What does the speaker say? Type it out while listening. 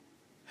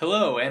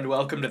Hello, and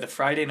welcome to the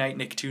Friday Night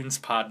Nicktoons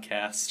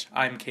podcast.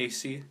 I'm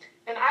Casey.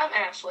 And I'm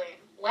Ashley.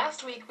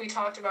 Last week we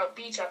talked about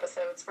beach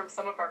episodes from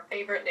some of our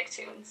favorite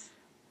Nicktoons.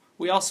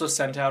 We also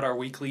sent out our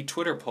weekly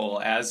Twitter poll,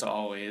 as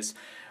always.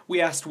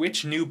 We asked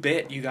which new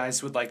bit you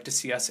guys would like to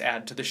see us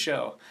add to the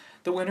show.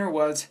 The winner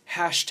was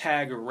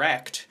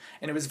 #wrecked,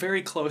 and it was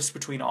very close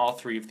between all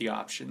three of the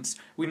options.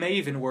 We may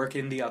even work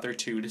in the other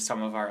two to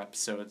some of our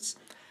episodes.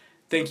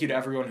 Thank you to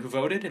everyone who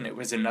voted, and it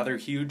was another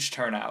huge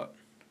turnout.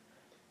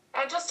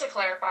 And just to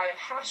clarify,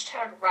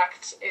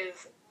 #wrecked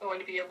is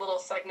going to be a little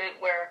segment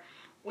where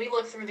we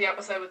look through the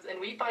episodes and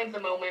we find the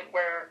moment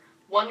where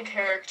one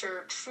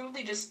character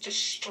truly just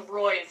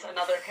destroys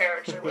another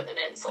character with an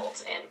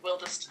insult, and we'll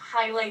just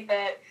highlight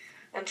that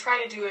and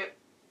try to do it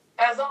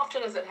as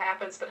often as it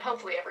happens, but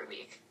hopefully every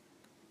week.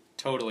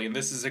 Totally, and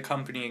this is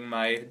accompanying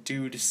my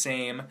Dude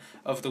Same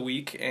of the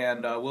week,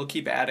 and we'll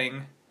keep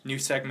adding new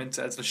segments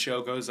as the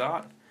show goes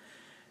on.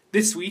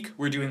 This week,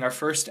 we're doing our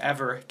first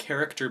ever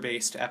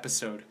character-based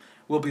episode.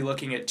 We'll be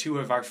looking at two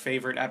of our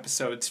favorite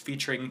episodes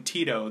featuring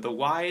Tito, the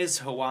wise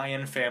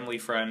Hawaiian family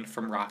friend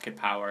from Rocket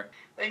Power.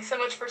 Thanks so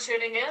much for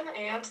tuning in,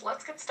 and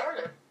let's get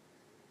started.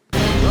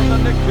 From the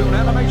Nicktoon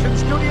Animation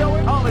Studio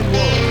in Hollywood.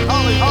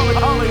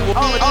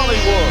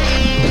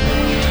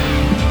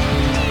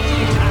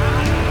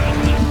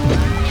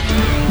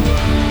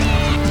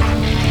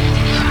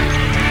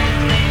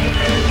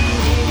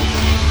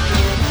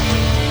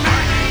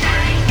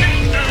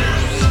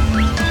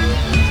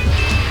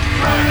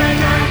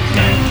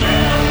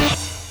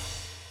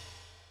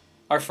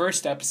 Our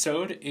first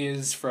episode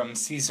is from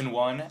Season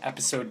 1,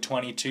 Episode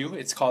 22.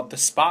 It's called The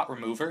Spot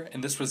Remover,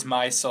 and this was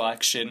my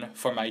selection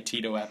for my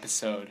Tito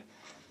episode.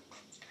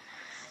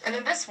 And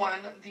in this one,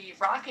 the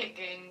Rocket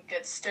Gang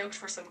gets stoked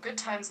for some good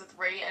times with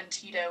Ray and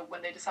Tito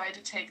when they decide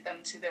to take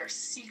them to their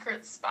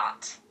secret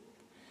spot.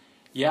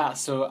 Yeah,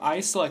 so I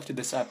selected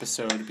this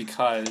episode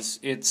because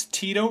it's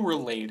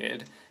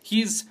Tito-related.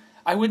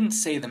 I wouldn't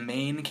say the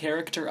main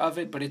character of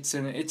it, but it's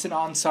an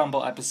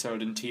ensemble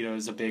episode, and Tito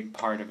is a big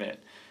part of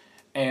it.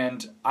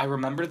 And I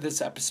remember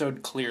this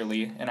episode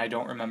clearly, and I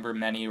don't remember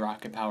many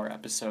Rocket Power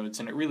episodes,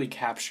 and it really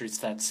captures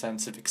that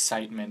sense of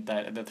excitement,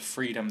 that the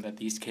freedom that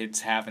these kids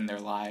have in their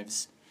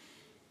lives.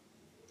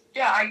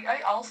 Yeah,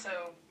 I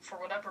also, for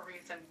whatever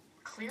reason,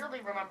 clearly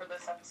remember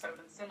this episode,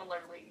 and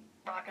similarly,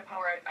 Rocket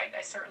Power,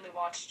 I certainly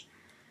watched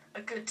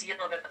a good deal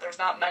of it, but there's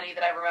not many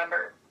that I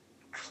remember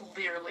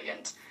clearly,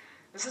 and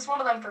this is one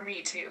of them for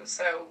me, too,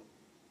 so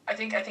I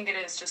think it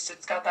is just,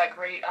 it's got that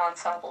great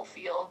ensemble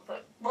feel,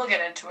 but we'll get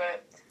into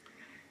it.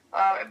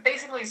 It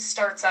basically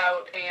starts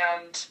out,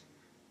 and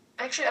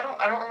actually,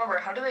 I don't remember.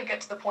 How do they get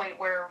to the point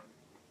where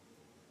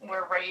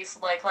Ray's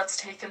like, let's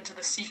take him to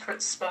the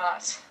secret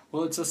spot?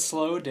 Well, it's a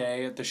slow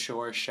day at the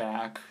Shore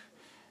Shack,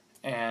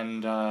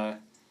 and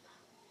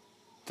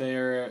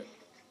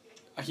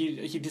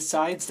he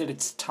decides that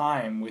it's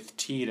time with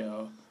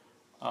Tito.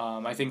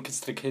 I think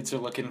because the kids are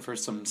looking for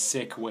some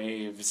sick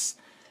waves,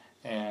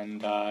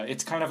 and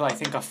it's kind of, I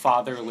think, a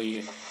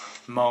fatherly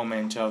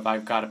moment of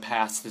I've got to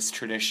pass this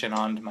tradition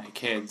on to my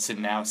kids,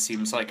 and now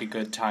seems like a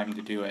good time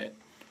to do it.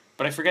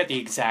 But I forget the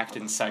exact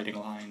inciting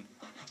line.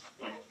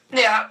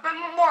 Yeah, but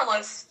more or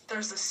less,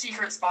 there's a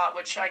secret spot,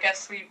 which I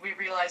guess we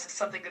realize is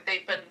something that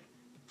they've been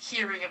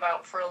hearing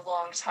about for a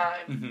long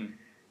time. Mm-hmm.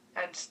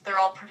 And they're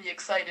all pretty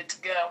excited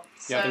to go.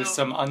 So, yeah, there's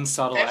some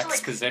unsubtle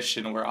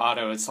exposition where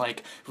Otto is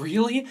like,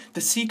 really?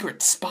 The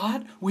secret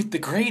spot? With the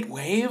great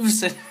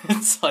waves? And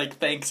it's like,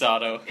 thanks,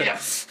 Otto. Yeah.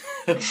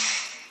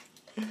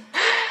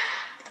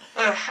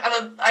 And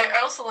then I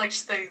also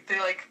liked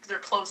they're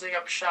closing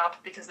up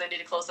shop because they need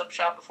to close up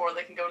shop before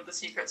they can go to the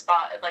secret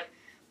spot, and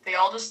they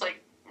all just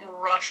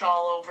rush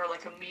all over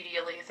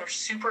immediately. They're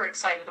super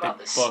excited about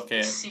this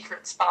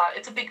secret spot.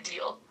 It's a big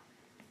deal.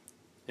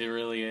 It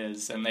really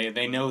is, and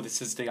they know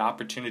this is the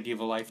opportunity of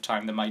a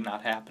lifetime that might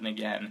not happen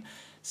again,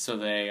 so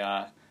they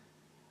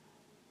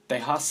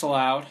hustle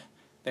out.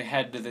 They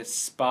head to this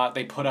spot.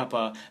 They put up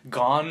a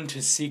 "Gone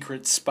to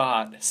Secret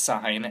Spot"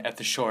 sign at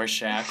the Shore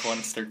Shack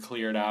once they're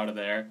cleared out of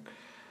there.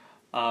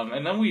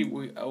 And then we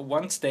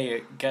once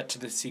they get to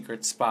the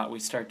secret spot, we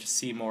start to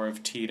see more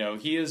of Tito.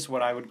 He is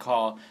what I would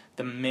call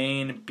the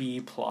main B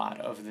plot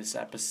of this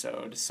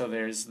episode. So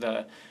there's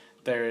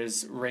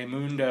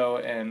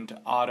Raymundo and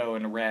Otto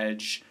and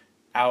Reg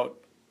out.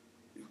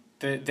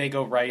 They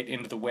go right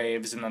into the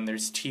waves, and then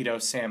there's Tito,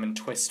 Sam, and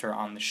Twister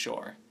on the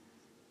shore.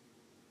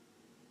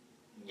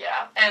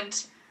 Yeah, and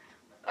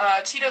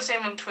Tito,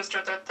 Sam, and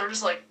Twister, they're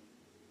just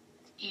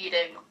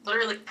eating,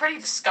 literally pretty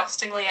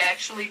disgustingly,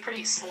 actually,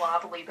 pretty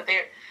sloppily, but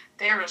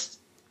they're just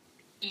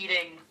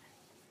eating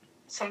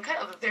some kind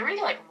of, they're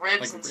eating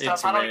ribs and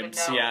stuff. I don't even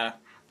know. Yeah.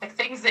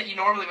 Things that you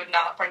normally would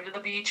not bring to the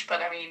beach,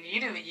 but I mean,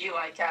 you do you,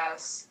 I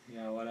guess.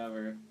 Yeah,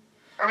 whatever.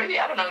 Or maybe,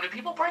 I don't know, do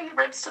people bring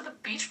ribs to the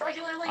beach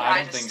regularly?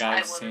 I don't think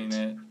I've seen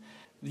it.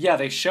 Yeah,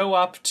 they show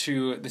up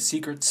to the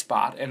secret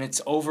spot, and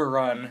it's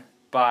overrun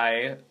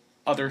by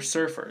other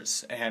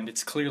surfers, and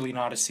it's clearly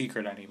not a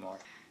secret anymore.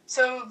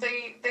 So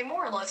they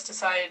more or less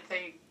decide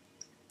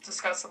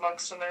discuss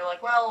amongst them. They're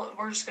like, well,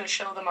 we're just going to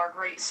show them our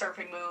great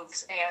surfing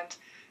moves, and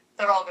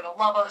they're all going to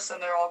love us,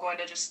 and they're all going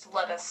to just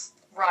let us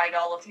ride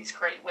all of these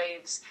great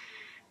waves.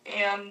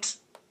 And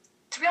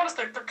to be honest,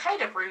 they're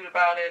kind of rude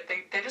about it.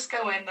 They just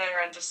go in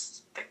there and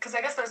just, because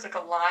I guess there's like a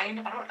line.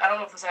 I don't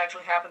know if this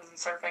actually happens in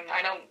surfing.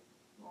 I know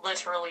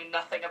literally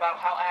nothing about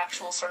how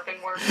actual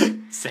surfing works.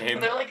 Same.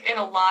 But they're like in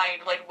a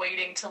line, like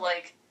waiting to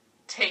like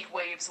take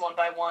waves one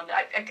by one.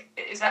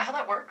 Is that how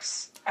that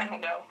works? I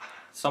don't know.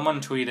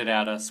 Someone tweeted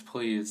at us,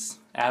 please.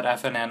 At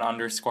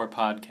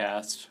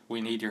FNN_podcast.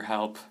 We need your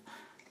help.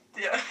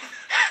 Yeah.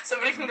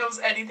 Somebody who knows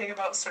anything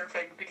about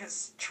surfing,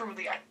 because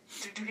truly,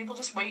 do people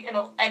just wait?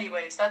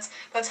 Anyways,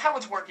 that's how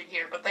it's working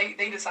here, but they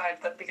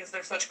decide that because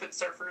they're such good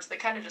surfers, they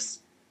kind of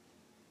just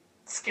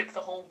skip the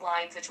whole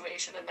line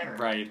situation, and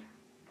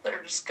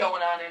they're just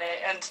going on in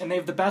it. And they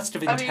have the best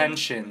of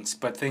intentions,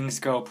 but things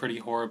go pretty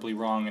horribly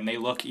wrong, and they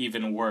look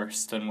even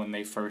worse than when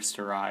they first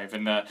arrive.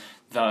 And the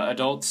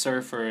adult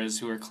surfers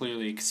who are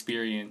clearly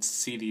experienced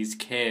see these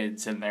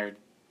kids, and they're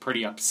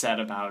pretty upset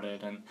about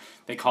it, and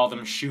they call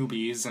them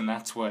shoobies, and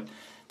that's what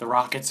the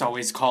Rockets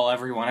always call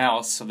everyone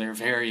else, so they're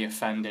very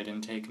offended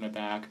and taken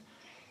aback.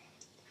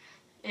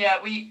 Yeah,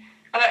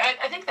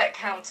 I think that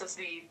counts as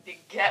the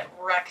get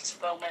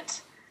wrecked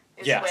moment.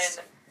 Is yes.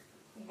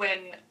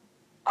 When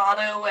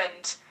Otto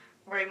and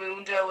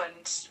Raimundo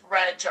and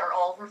Reg are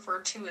all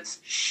referred to as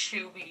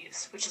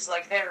shoobies, which is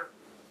like their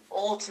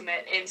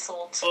ultimate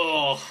insult.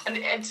 Oh.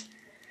 And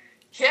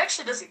he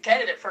actually doesn't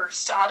get it at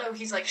first. Otto,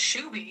 he's like,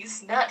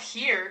 shoobies? Not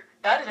here.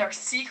 That is our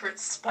secret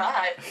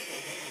spot.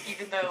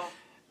 Even though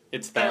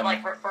they're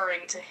like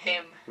referring to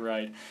him.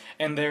 Right.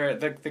 And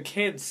the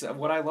kids,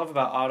 what I love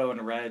about Otto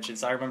and Reg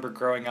is I remember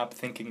growing up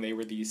thinking they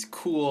were these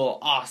cool,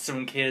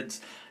 awesome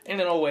kids.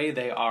 And in a way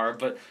they are,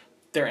 but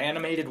they're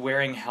animated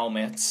wearing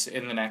helmets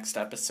in the next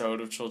episode,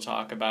 which we'll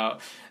talk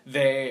about.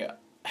 They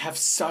have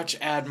such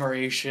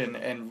admiration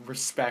and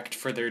respect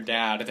for their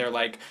dad. They're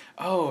like,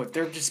 oh,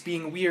 they're just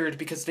being weird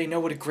because they know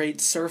what a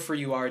great surfer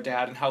you are,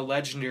 Dad, and how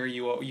legendary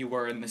you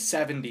were in the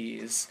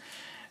 70s.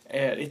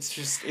 And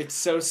it's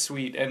so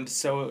sweet and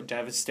so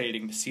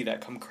devastating to see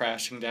that come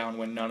crashing down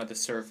when none of the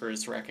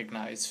surfers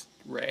recognize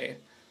Ray.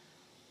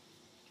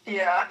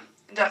 Yeah,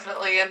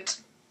 definitely. And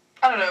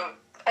I don't know,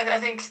 I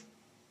think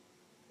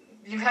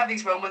you have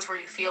these moments where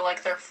you feel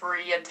like they're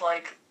free and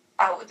like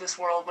out in this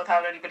world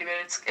without anybody, but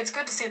it's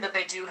good to see that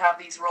they do have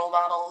these role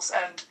models,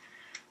 and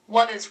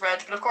one is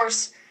Reg, but of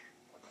course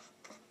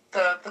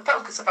the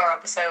focus of our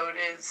episode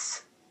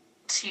is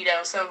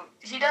Tito, so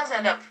he does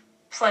end up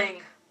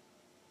playing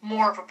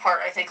more of a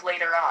part, I think,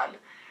 later on,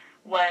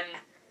 when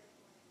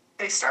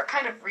they start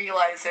kind of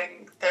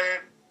realizing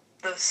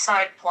the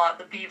side plot,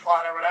 the B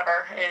plot or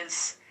whatever,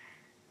 is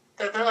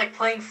they're like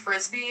playing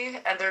Frisbee,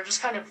 and they're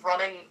just kind of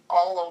running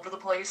all over the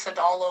place and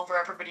all over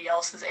everybody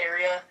else's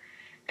area.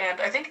 And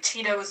I think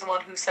Tito is the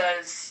one who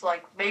says,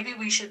 like, maybe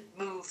we should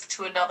move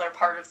to another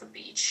part of the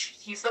beach.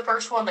 He's the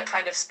first one that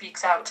kind of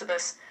speaks out to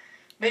this,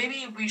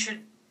 maybe we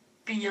should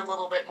be a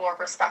little bit more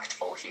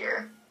respectful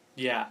here.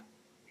 Yeah.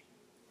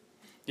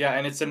 Yeah,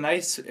 and it's a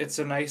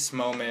nice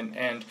moment,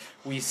 and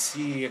we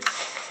see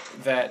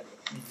that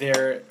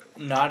they're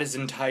not as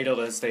entitled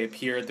as they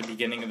appear at the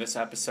beginning of this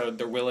episode.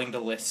 They're willing to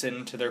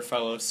listen to their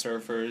fellow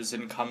surfers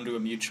and come to a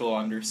mutual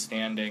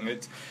understanding.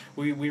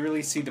 We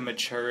really see the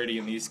maturity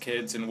in these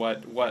kids and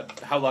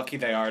how lucky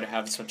they are to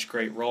have such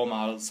great role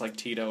models like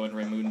Tito and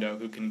Raimundo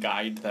who can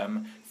guide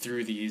them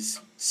through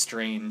these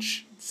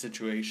strange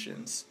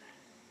situations.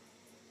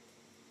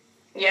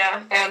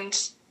 Yeah, and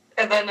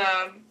then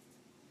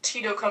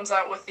Tito comes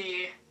out with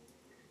the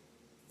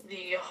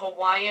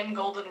Hawaiian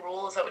golden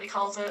rule, is that what he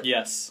calls it?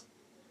 Yes.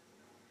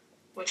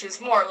 Which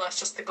is more or less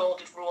just the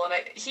golden rule, and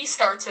he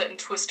starts it and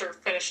Twister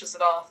finishes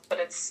it off, but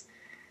it's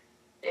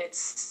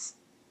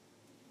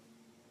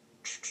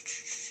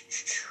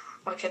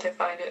why can't I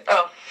find it?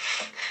 Oh.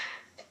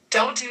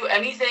 Don't do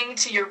anything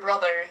to your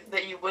brother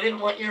that you wouldn't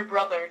want your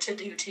brother to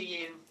do to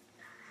you.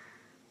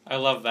 I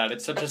love that.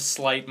 It's such a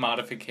slight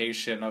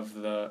modification of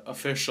the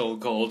official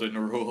golden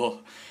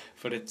rule,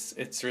 but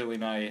it's really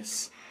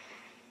nice.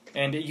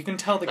 And you can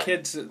tell the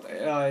kids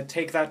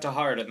take that to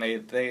heart, and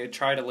they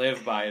try to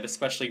live by it,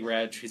 especially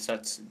Reg, who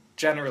sets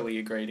generally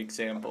a great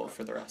example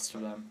for the rest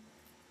of them.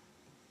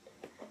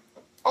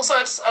 Also,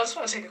 I just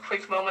want to take a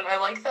quick moment. I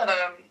like that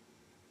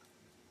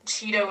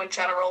Tito, in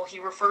general, he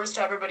refers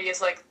to everybody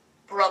as, like,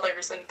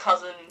 brothers and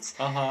cousins.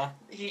 Uh-huh.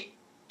 He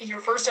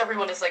refers to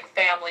everyone as, like,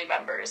 family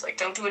members. Like,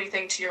 don't do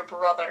anything to your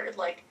brother.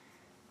 Like,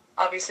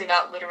 obviously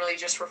not literally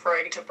just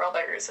referring to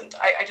brothers. And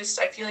I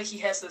feel like he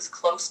has this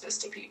closeness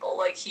to people.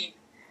 Like, he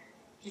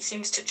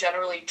seems to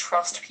generally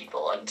trust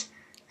people and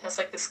has,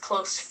 like, this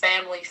close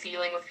family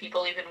feeling with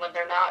people even when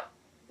they're not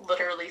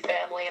literally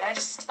family. And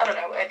I don't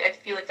know, I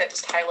feel like that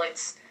just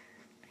highlights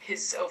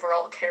his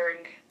overall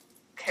caring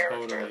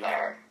character Totally.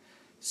 there.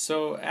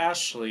 So,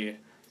 Ashley,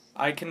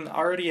 I can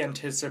already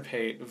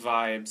anticipate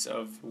vibes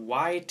of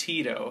why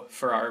Tito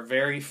for our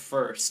very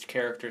first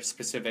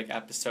character-specific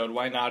episode.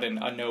 Why not a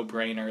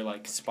no-brainer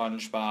like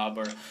SpongeBob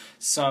or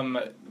some,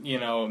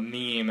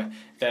 meme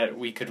that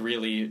we could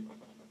really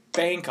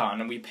bank on,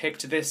 and we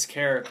picked this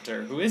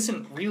character who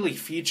isn't really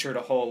featured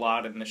a whole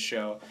lot in the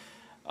show.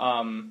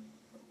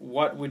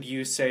 What would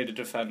you say to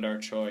defend our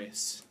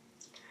choice?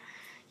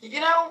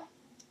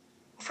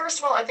 First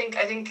of all, I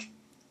think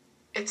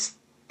it's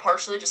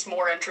partially just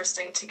more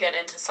interesting to get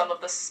into some of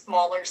the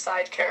smaller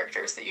side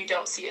characters that you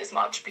don't see as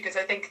much, because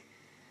I think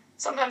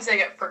sometimes they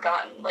get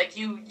forgotten. Like,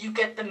 you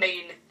get the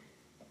main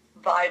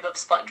vibe of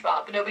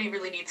SpongeBob, but nobody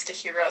really needs to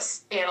hear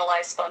us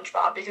analyze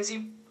SpongeBob, because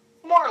you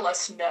more or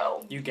less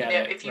know. You get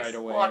it if you've right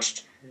away.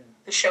 Watched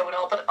the show at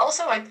all. But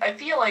also, I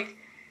feel like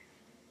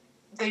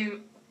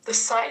the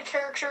side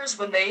characters,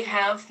 when they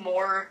have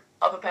more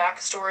of a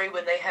backstory,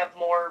 when they have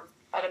more,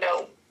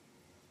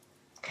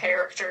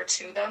 character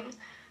to them,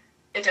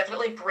 it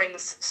definitely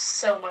brings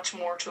so much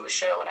more to a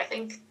show. And I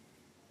think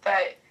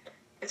that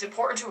it's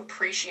important to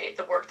appreciate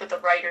the work that the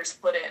writers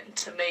put in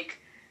to make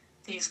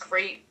these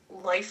great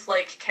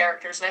lifelike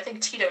characters. And I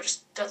think Tito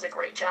just does a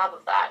great job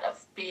of that,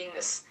 of being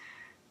this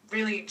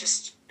really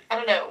just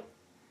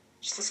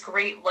this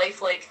great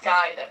lifelike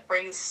guy that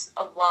brings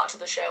a lot to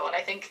the show. And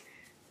I think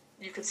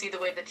you can see the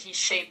way that he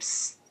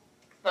shapes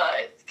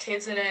the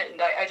kids in it,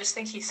 and I just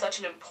think he's such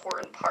an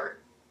important part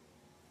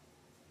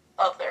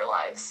of their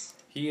lives.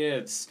 He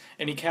is,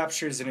 and he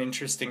captures an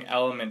interesting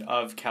element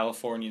of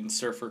Californian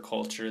surfer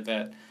culture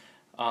that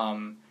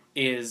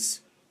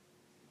is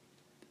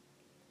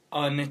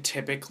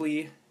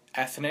untypically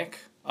ethnic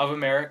of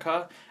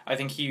America. I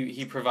think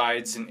he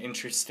provides an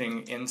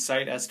interesting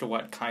insight as to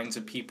what kinds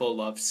of people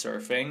love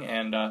surfing,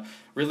 and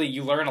really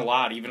you learn a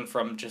lot, even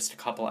from just a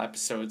couple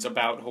episodes,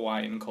 about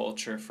Hawaiian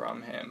culture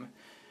from him.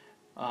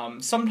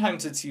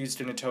 Sometimes it's used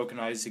in a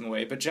tokenizing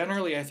way, but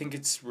generally I think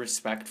it's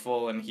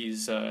respectful, and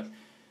he's a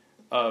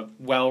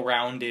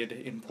well-rounded,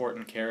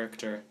 important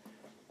character.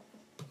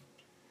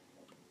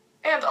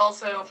 And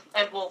also,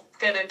 and we'll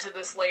get into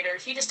this later,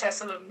 he just has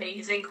some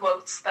amazing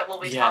quotes that we'll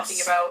be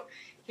talking about.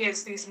 He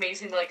has these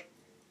amazing,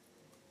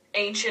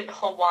 ancient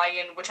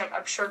Hawaiian, which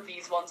I'm sure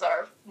these ones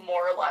are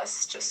more or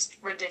less just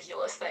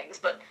ridiculous things,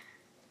 but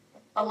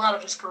a lot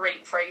of just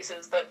great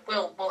phrases that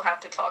we'll have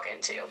to talk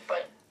into.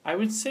 But I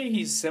would say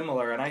he's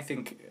similar, and I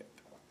think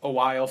a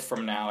while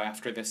from now,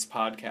 after this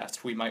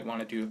podcast, we might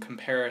want to do a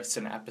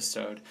comparison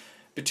episode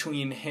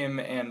between him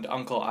and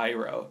Uncle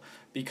Iroh,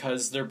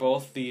 because they're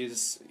both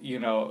these,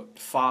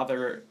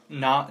 non-father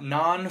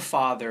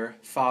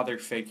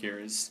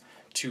figures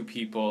to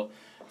people,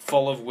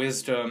 full of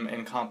wisdom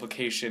and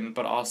complication,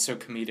 but also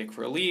comedic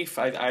relief.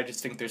 I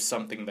just think there's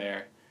something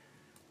there.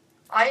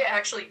 I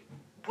actually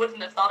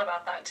wouldn't have thought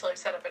about that until you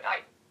said it, but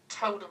I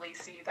totally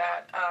see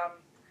that.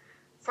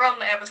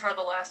 From Avatar: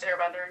 The Last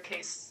Airbender, in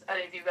case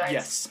any of you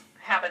guys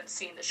haven't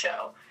seen the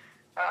show,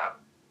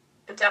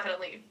 but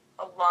definitely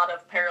a lot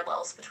of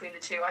parallels between the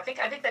two. I think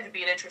that could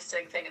be an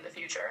interesting thing in the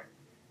future,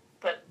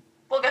 but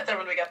we'll get there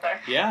when we get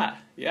there. Yeah,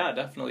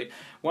 definitely.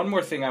 One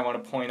more thing I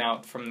want to point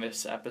out from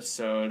this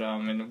episode,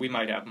 and we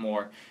might have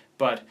more,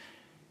 but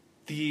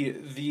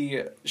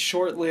the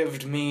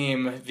short-lived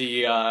meme,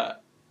 they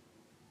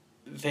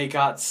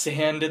got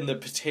sand in the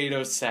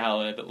potato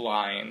salad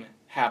line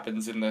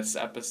happens in this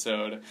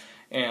episode,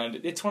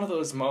 and it's one of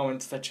those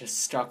moments that just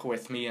stuck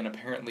with me and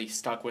apparently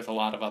stuck with a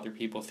lot of other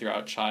people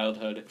throughout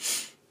childhood,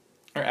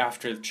 or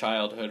after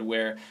childhood,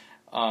 where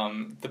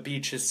the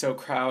beach is so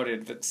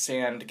crowded that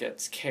sand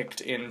gets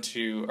kicked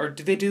into... Or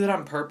did they do that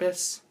on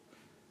purpose?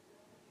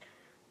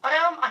 I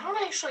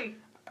don't actually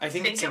I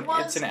think it's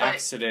an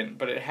accident,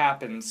 but it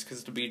happens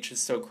because the beach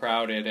is so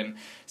crowded, and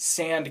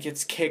sand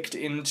gets kicked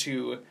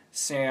into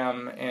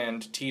Sam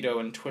and Tito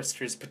and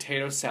Twister's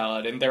potato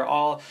salad, and they're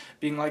all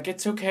being like,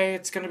 it's okay,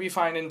 it's gonna be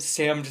fine, and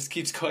Sam just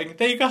keeps going,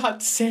 they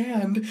got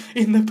sand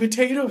in the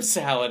potato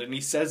salad, and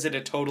he says it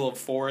a total of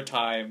 4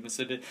 times,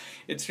 and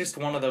it's just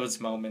one of those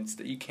moments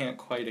that you can't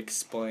quite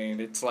explain.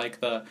 It's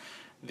like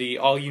the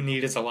all you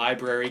need is a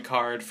library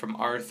card from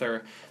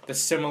Arthur, the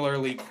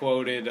similarly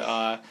quoted,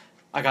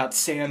 I got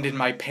sand in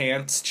my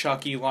pants,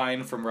 Chucky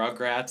line from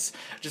Rugrats.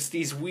 Just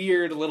these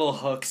weird little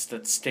hooks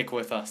that stick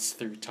with us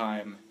through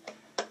time.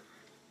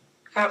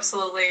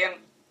 Absolutely, and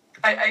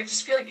I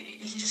just feel like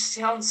he just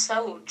sounds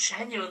so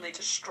genuinely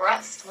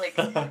distressed. Like,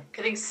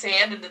 getting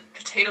sand in the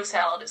potato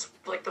salad is,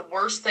 like, the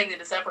worst thing that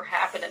has ever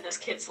happened in this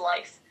kid's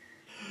life.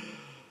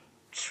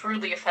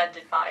 Truly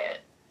offended by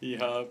it.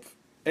 Yup.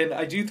 And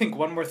I do think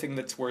one more thing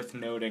that's worth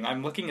noting,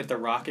 I'm looking at the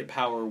Rocket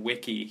Power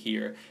wiki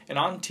here, and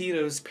on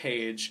Tito's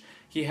page,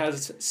 he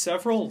has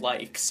several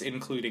likes,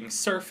 including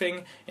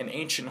surfing and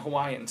ancient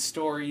Hawaiian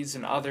stories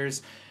and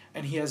others,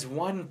 and he has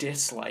one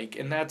dislike,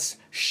 and that's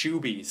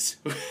Shoobies,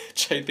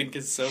 which I think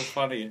is so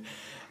funny.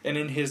 And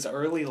in his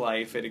early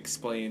life, it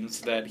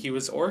explains that he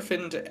was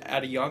orphaned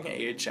at a young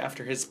age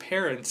after his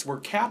parents were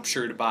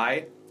captured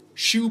by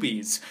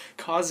Shoobies,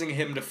 causing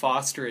him to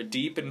foster a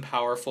deep and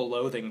powerful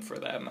loathing for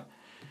them.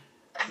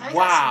 I find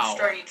Wow. that so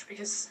strange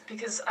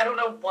because I don't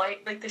know why,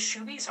 like, the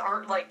Shoobies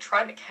aren't, like,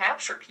 trying to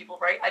capture people,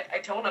 right? I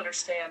don't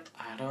understand.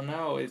 I don't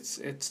know. It's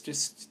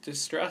just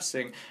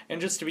distressing. And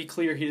just to be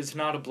clear, he is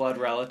not a blood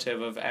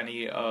relative of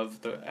any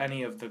of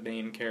the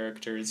main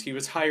characters. He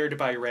was hired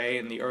by Ray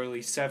in the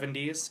early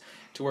 70s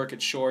to work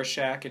at Shore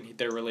Shack, and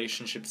their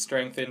relationship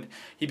strengthened.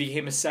 He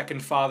became a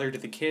second father to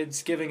the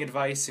kids, giving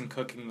advice and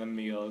cooking them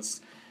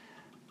meals.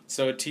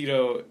 So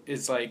Tito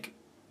is like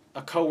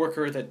a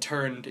coworker that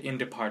turned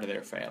into part of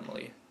their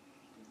family.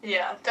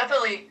 Yeah,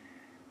 definitely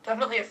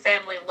a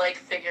family-like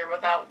figure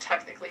without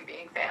technically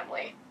being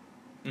family.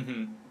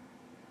 Mm-hmm.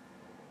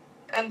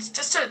 And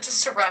just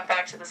to wrap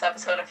back to this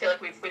episode, I feel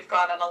like we've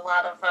gone on a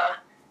lot of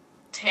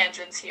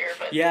tangents here,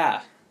 but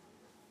Yeah.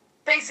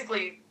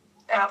 basically,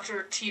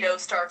 after Tito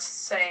starts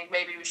saying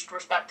maybe we should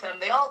respect him,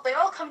 they all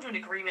come to an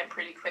agreement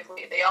pretty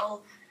quickly. They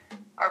all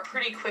are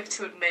pretty quick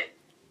to admit,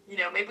 you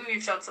know, maybe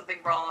we've done something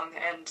wrong,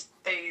 and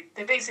they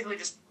basically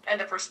just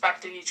end up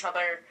respecting each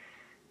other,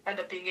 end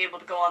up being able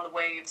to go on the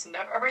waves, and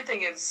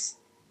everything is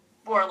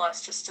more or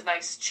less just a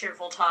nice,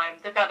 cheerful time.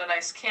 They've got a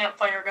nice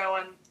campfire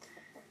going.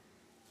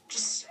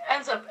 Just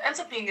ends up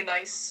being a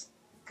nice,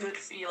 good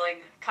feeling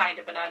kind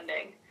of an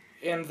ending.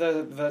 And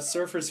the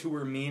surfers who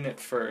were mean at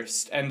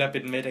first end up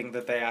admitting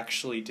that they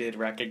actually did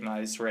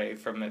recognize Ray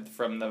from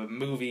the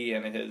movie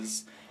and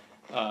his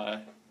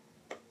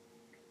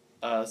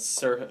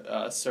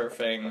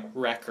surfing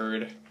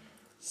record.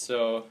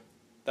 So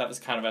that was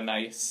kind of a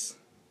nice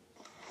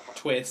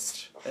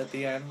twist at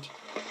the end.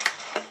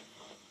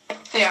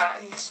 Yeah,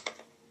 and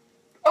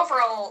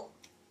overall,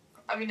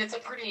 I mean, it's a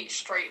pretty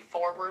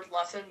straightforward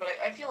lesson, but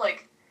I feel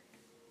like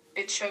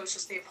it shows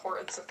just the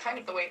importance of kind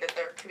of the way that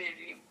their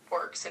community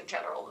works in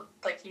general.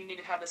 Like, you need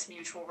to have this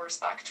mutual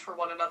respect for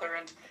one another,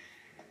 and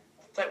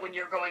that when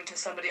you're going to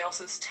somebody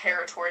else's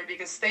territory,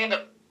 because they end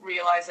up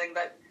realizing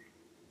that,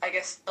 I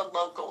guess, the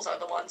locals are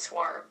the ones who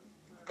are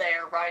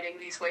there riding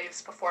these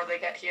waves before they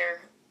get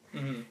here.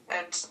 Mm-hmm.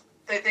 And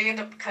they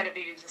end up kind of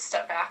needing to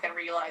step back and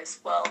realize,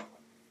 well,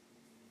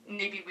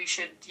 maybe we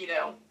should, you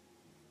know,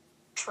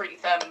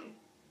 treat them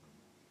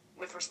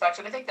with respect.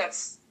 And I think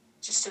that's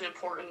just an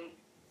important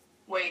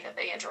way that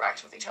they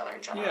interact with each other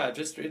in general. Yeah,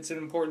 just it's an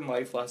important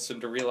life lesson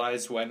to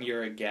realize when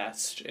you're a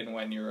guest and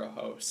when you're a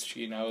host.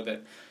 You know,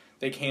 that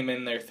they came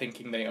in there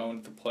thinking they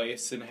owned the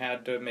place and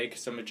had to make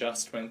some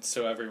adjustments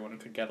so everyone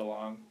could get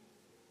along.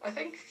 I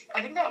think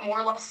that more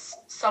or less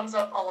sums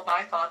up all of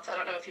my thoughts. I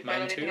don't know if you've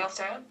got anything else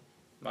to add?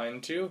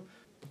 Mine too.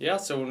 Yeah,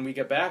 so when we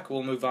get back,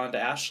 we'll move on to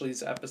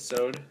Ashley's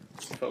episode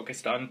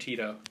focused on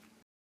Tito.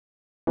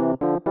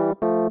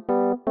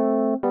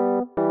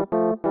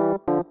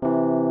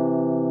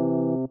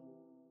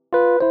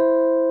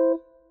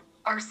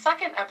 Our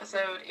second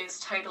episode is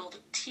titled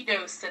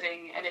Tito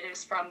Sitting, and it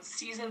is from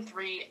Season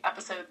 3,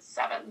 Episode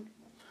 7.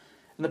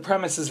 And the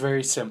premise is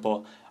very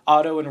simple.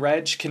 Otto and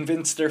Reg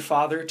convince their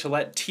father to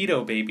let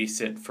Tito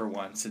babysit for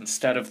once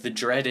instead of the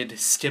dreaded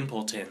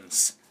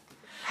Stimpletons.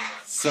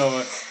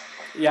 So,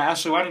 yeah,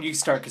 Ashley, why don't you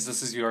start, because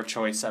this is your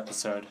choice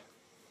episode.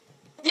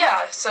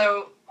 Yeah,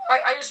 so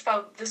I just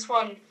found this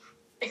one,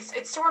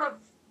 it sort of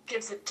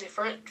gives a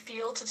different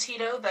feel to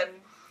Tito than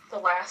the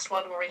last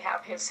one where we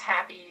have his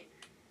happy,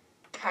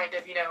 kind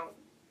of, you know,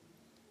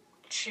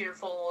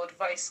 cheerful,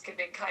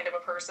 advice-giving kind of a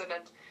person,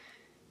 and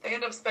they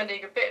end up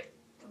spending a bit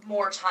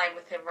more time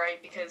with him,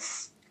 right,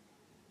 because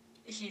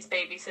he's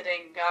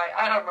babysitting,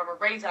 I don't remember,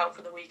 Ray's out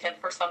for the weekend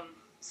for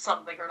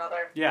something or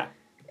another. Yeah.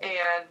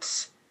 And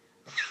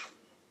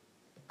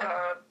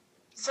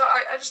so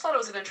I just thought it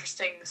was an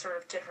interesting sort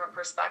of different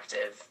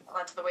perspective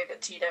onto the way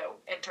that Tito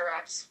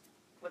interacts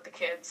with the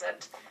kids.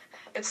 And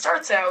it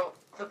starts out,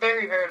 the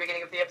very, very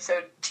beginning of the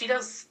episode,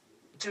 Tito's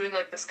doing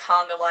like this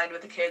conga line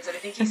with the kids, and I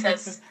think he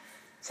says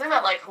something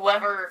about like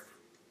whoever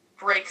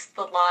breaks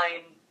the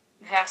line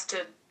has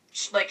to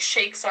like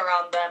shakes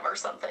around them or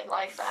something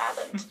like that.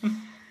 And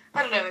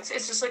I don't know, it's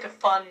just like a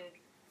fun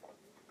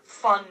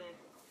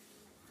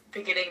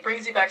beginning. It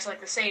brings you back to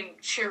like the same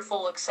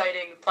cheerful,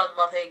 exciting,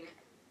 fun-loving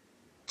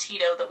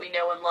Tito that we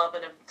know and love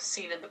and have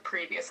seen in the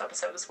previous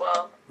episode as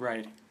well.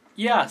 Right.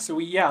 Yeah, so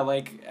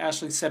like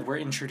Ashley said, we're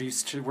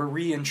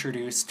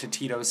reintroduced to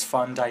Tito's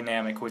fun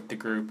dynamic with the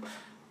group,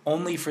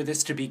 only for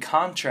this to be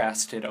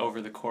contrasted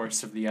over the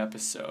course of the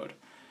episode.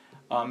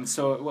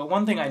 So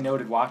one thing I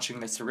noted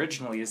watching this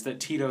originally is that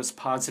Tito's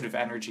positive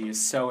energy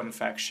is so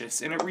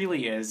infectious, and it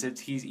really is.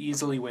 He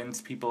easily wins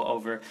people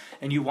over,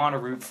 and you want to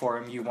root for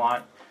him. You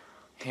want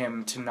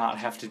him to not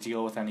have to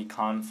deal with any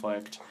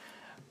conflict.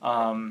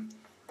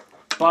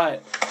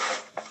 But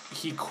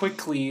he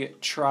quickly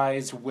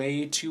tries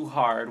way too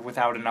hard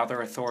without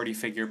another authority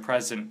figure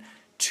present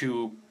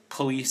to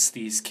police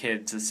these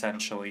kids,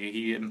 essentially.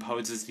 He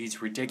imposes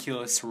these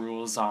ridiculous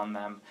rules on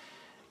them.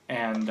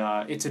 And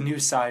it's a new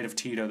side of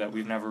Tito that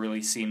we've never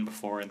really seen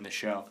before in the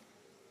show.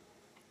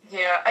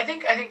 Yeah, I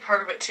think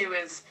part of it too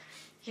is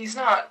he's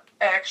not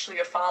actually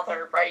a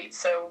father, right?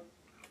 So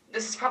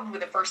this is probably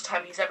the first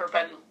time he's ever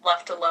been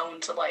left alone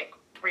to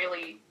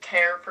really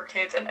care for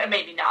kids, and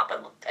maybe not,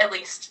 but at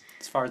least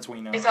as far as we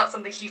know, it's not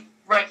something he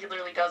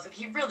regularly does, and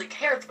he really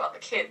cares about the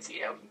kids,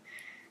 you know.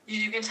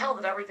 You can tell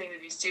that everything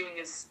that he's doing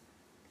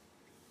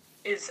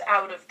is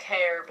out of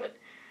care, but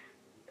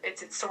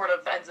it sort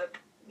of ends up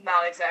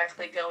not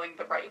exactly going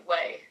the right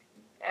way.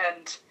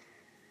 And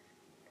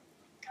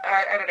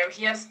I don't know,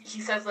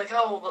 he says, like,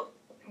 oh, well,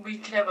 we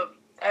can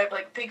I have,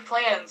 like, big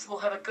plans, we'll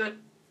have a good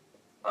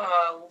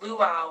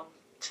luau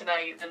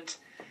tonight, and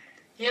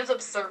he ends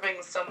up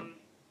serving some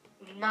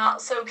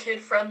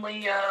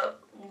not-so-kid-friendly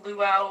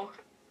luau.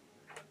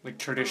 Like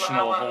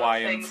traditional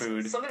Hawaiian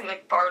food. Something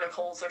like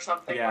barnacles or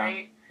something,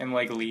 right? And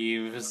like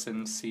leaves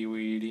and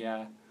seaweed,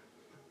 yeah.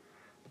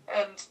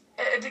 And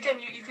again,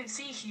 you can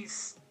see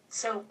he's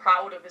so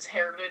proud of his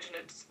heritage and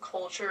its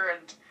culture,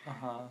 and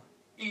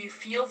you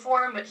feel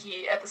for him, but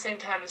he, at the same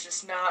time, is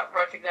just not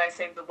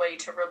recognizing the way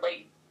to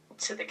relate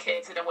to the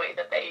kids in a way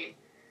that they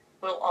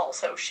will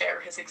also share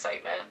his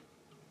excitement.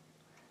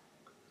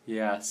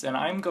 Yes, and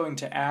I'm going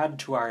to add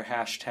to our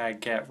hashtag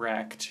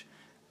 #GetWrecked,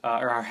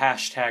 or our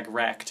hashtag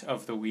wrecked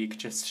of the week,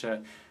 just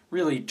to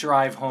really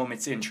drive home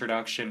its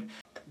introduction.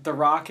 The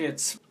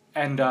Rockets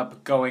end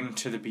up going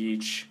to the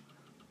beach.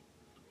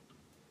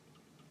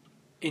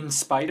 In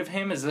spite of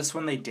him? Is this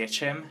when they ditch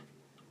him?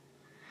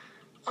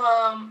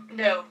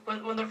 No.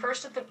 When they're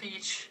first at the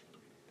beach,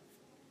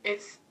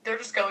 they're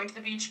just going to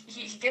the beach.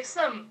 He gives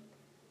them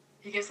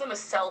a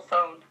cell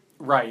phone.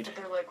 Right. And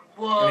they're like,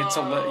 whoa. And it's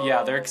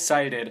they're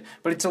excited.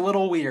 But it's a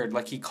little weird.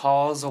 Like, he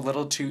calls a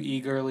little too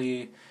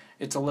eagerly.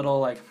 It's a little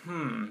like,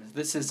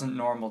 this isn't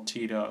normal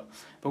Tito.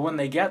 But when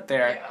they get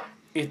there,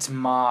 it's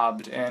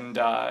mobbed. And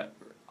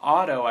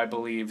Otto, I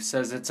believe,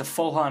 says it's a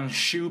full-on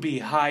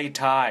Shooby high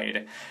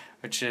tide,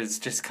 which is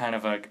just kind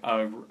of a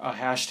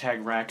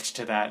hashtag wrecked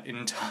to that,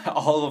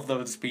 all of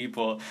those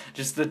people.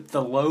 Just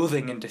the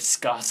loathing and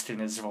disgust in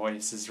his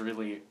voice is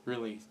really,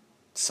 really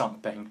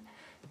something.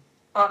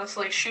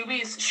 Honestly,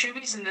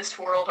 Shoobies in this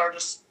world are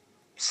just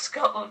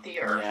scum of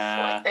the earth.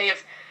 Yeah. Like, they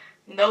have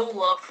no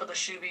love for the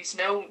Shoobies,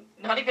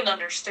 not even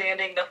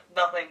understanding,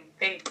 nothing.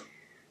 They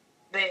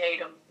hate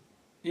them.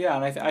 Yeah,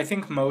 and I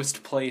think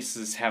most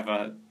places have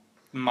a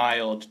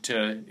mild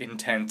to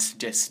intense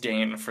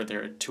disdain for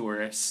their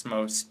tourists,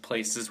 most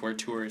places where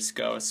tourists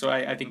go. So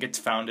I think it's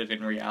founded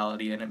in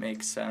reality, and it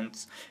makes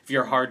sense. If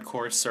you're a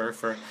hardcore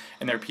surfer,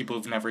 and there are people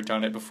who've never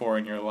done it before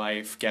in your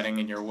life getting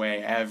in your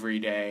way every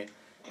day,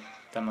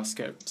 that must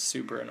get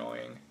super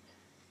annoying.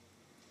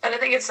 And I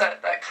think it's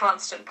that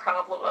constant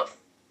problem of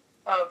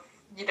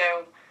you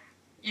know,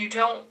 you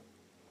don't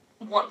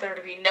want there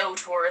to be no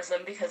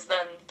tourism, because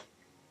then,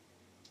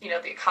 you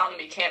know, the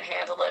economy can't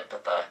handle it,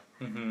 but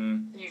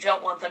you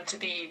don't want them to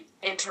be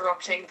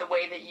interrupting the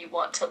way that you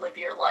want to live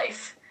your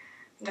life.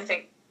 And I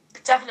think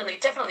definitely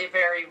a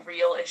very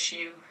real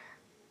issue.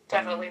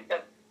 Definitely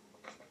that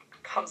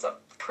comes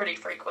up pretty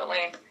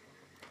frequently.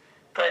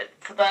 But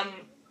for them,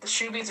 the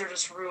Shoobies are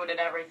just ruining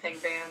everything,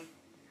 man.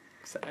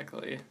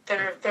 Exactly.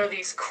 They're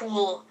these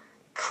cool,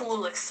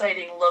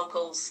 exciting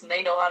locals, and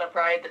they know how to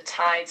ride the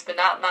tides, but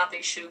not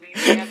these Shoobies,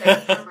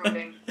 man. They're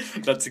ruining.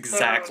 That's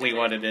exactly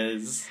what it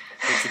is.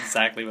 That's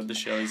exactly what the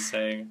show is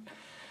saying.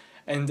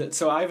 And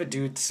so I have a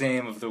dude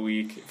same of the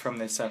week from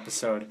this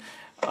episode.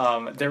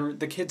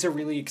 The kids are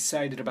really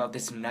excited about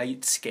this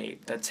night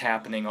skate that's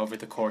happening over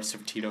the course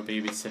of Tito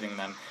babysitting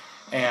them.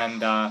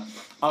 And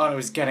Otto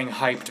was getting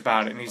hyped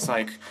about it, and he's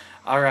like,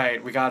 all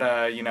right, we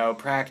gotta,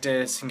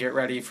 practice and get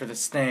ready for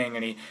this thing.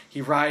 And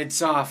he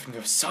rides off and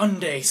goes,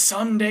 Sunday,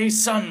 Sunday,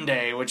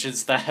 Sunday, which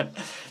is that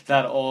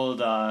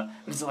old,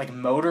 is it like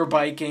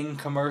motorbiking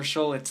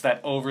commercial? It's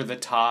that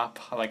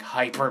over-the-top, like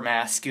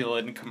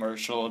hyper-masculine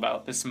commercial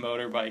about this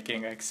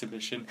motorbiking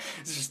exhibition.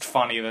 It's just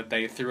funny that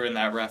they threw in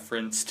that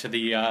reference to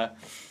the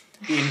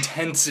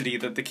intensity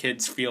that the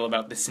kids feel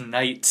about this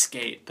night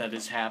skate that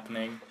is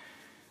happening.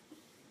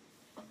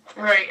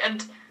 Right,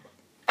 and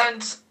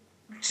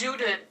due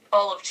to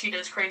all of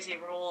Tito's crazy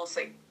rules,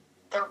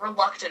 they're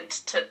reluctant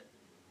to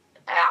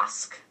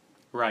ask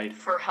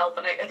for help,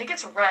 and I think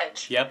it's Reg.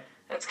 Yep.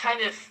 And it's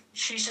kind of,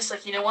 she's just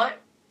like, you know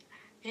what?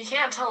 He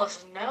can't tell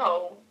us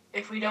no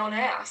if we don't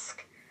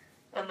ask.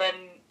 And then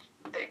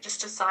they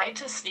just decide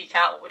to sneak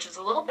out, which is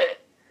a little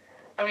bit,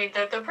 I mean,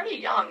 they're pretty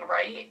young,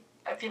 right?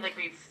 I feel like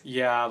we've...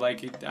 Yeah,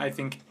 I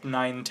think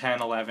 9, 10,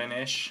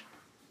 11-ish.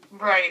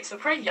 Right, so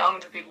pretty young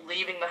to be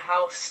leaving the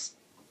house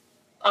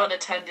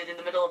unattended in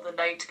the middle of the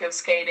night to go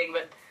skating,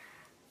 but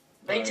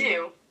they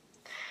do.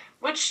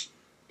 Which,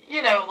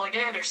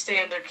 I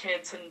understand they're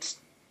kids and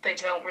they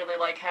don't really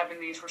like having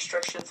these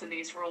restrictions and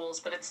these rules,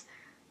 but it's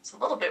a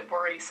little bit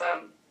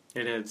worrisome.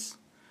 It is.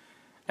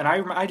 And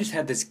I just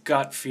had this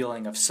gut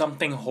feeling of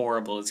something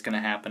horrible is going to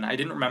happen. I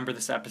didn't remember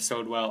this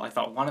episode well. I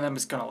thought one of them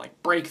is going to,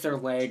 break their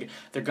leg.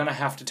 They're going to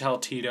have to tell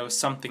Tito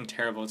something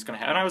terrible is going to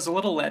happen. And I was a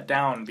little let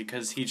down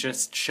because he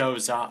just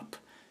shows up.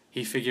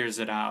 He figures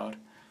it out.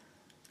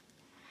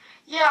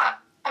 Yeah,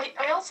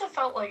 I also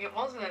felt like it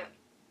wasn't,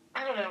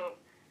 I don't know,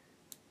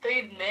 they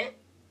admit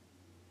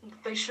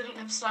they shouldn't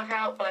have snuck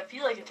out, but I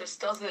feel like it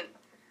just doesn't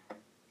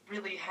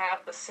really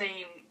have the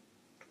same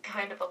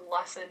kind of a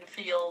lesson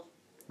feel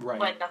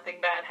when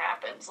nothing bad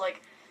happens.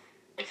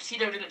 if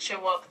Tito didn't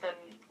show up, then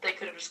they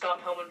could have just gone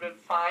home and been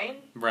fine.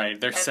 Right,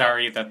 they're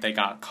sorry that they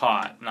got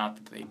caught, not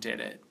that they did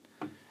it.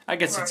 I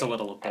guess it's a Right.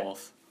 little of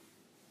both.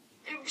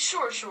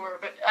 Sure,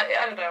 but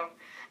I don't know.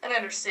 And I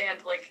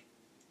understand, like,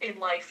 in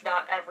life,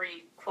 not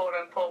every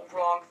quote-unquote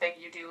wrong thing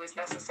you do is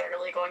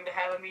necessarily going to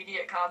have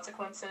immediate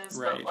consequences,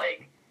 Right. but,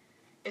 like,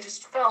 it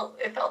felt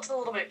a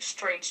little bit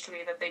strange to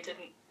me that they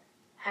didn't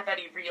have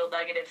any real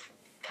negative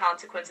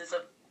consequences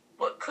of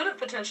what could have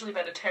potentially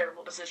been a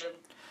terrible decision.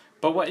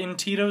 But in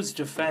Tito's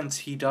defense,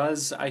 he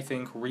does, I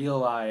think,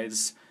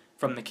 realize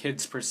from the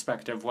kid's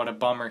perspective what a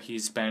bummer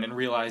he's been, and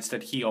realize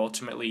that he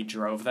ultimately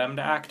drove them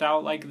to act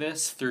out like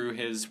this through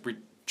his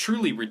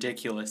truly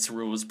ridiculous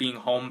rules, being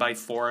home by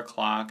 4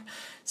 o'clock,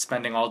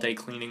 spending all day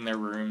cleaning their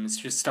rooms,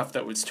 just stuff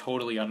that was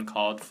totally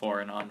uncalled for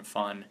and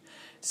unfun.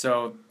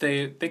 So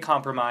they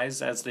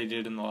compromise, as they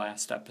did in the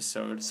last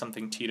episode,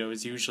 something Tito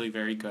is usually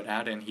very good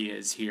at, and he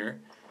is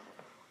here.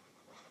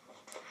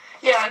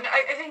 Yeah, and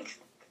I think,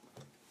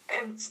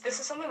 and this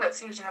is something that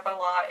seems to happen a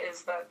lot,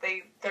 is that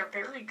they're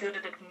very good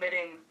at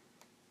admitting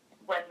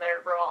when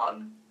they're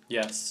wrong.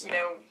 Yes. You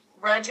know,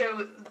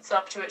 Reggio's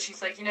up to it.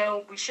 She's like,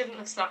 we shouldn't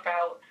have snuck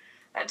out.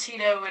 And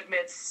Tito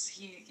admits,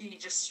 he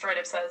just straight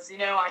up says,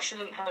 I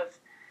shouldn't have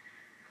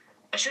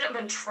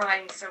been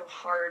trying so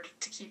hard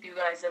to keep you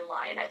guys in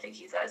line. I think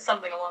he says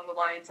something along the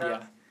lines of.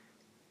 Yeah.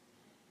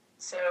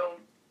 So,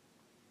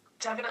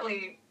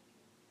 definitely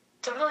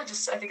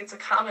just, I think it's a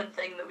common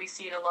thing that we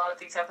see in a lot of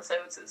these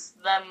episodes is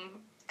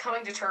them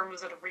coming to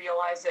terms and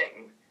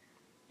realizing,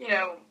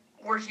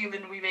 we're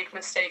human, we make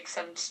mistakes,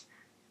 and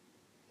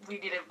we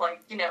need to,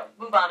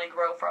 move on and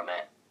grow from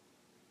it.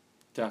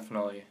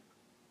 Definitely.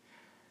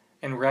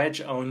 And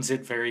Reg owns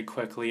it very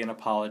quickly and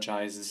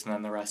apologizes, and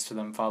then the rest of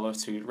them follow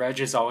suit. Reg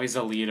is always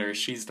a leader.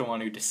 She's the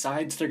one who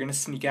decides they're going to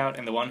sneak out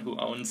and the one who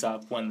owns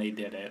up when they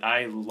did it.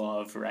 I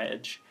love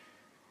Reg.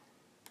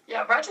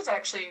 Yeah, Reg is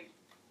actually,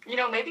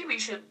 maybe we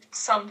should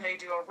someday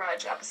do a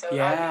Reg episode.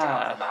 Yeah. I'd be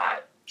down for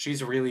that.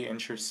 She's really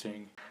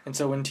interesting. And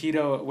so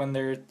when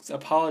they're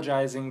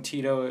apologizing,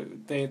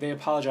 they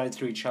apologize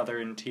to each other,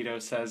 and Tito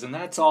says, and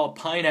that's all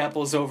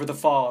pineapples over the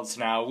falls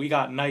now. We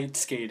got night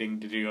skating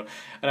to do.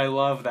 And I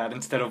love that.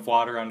 Instead of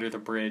water under the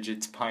bridge,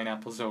 it's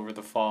pineapples over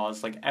the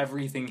falls. Like,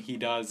 everything he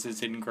does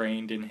is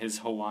ingrained in his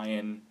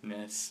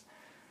Hawaiian-ness.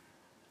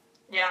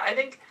 Yeah, I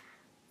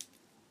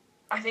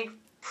think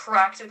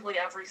practically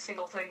every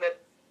single thing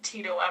that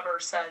Tito ever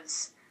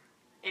says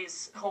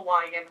is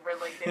Hawaiian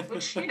related,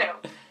 which,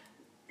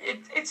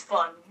 it's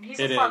fun. He's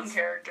a fun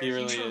character. He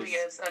really truly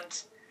is.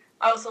 And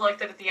I also like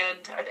that at the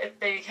end,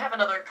 they have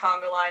another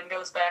conga line,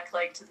 goes back,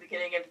 to the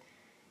beginning, and,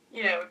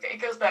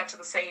 it goes back to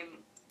the same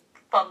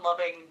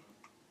fun-loving,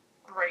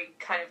 great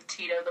kind of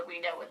Tito that we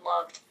know and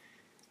loved.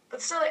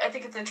 But still, I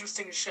think it's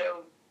interesting to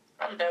show,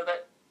 I don't know,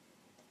 that,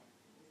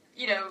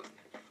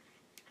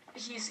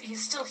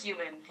 he's still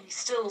human. He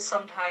still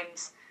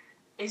sometimes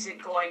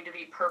isn't going to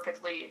be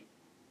perfectly,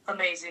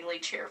 amazingly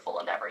cheerful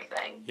and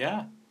everything.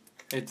 Yeah.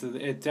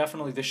 It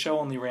definitely, the show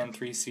only ran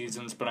 3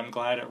 seasons, but I'm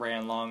glad it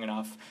ran long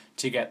enough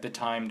to get the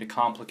time to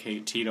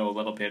complicate Tito a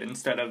little bit,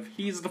 instead of,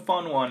 he's the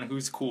fun one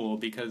who's cool,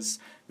 because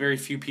very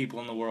few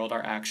people in the world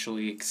are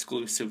actually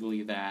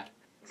exclusively that.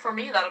 For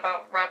me, that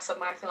about wraps up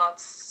my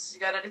thoughts. You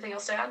got anything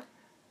else to add?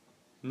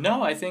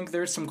 No, I think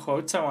there's some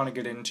quotes I want to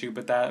get into,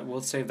 but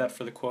we'll save that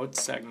for the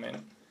quotes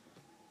segment.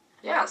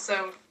 Yeah,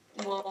 so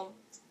we'll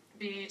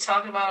be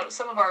talking about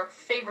some of our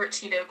favorite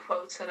Tito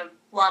quotes and a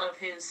lot of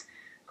his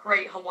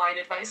great Hawaiian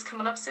advice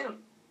coming up soon.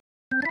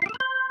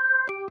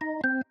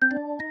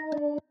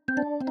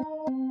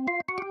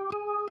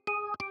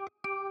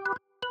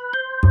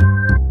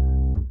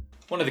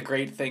 One of the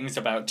great things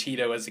about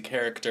Tito as a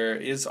character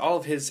is all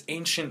of his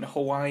ancient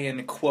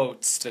Hawaiian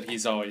quotes that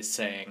he's always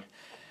saying.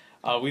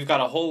 We've got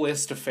a whole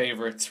list of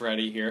favorites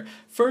ready here.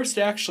 First,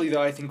 actually,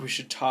 though, I think we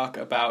should talk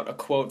about a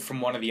quote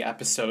from one of the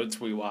episodes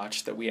we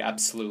watched that we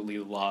absolutely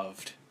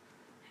loved.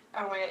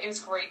 Oh my god, it was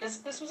great.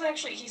 This was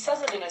actually, he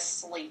says it in his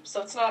sleep,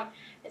 so it's not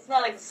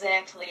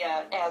exactly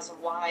as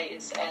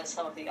wise as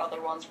some of the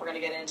other ones we're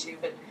going to get into,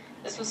 but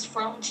this was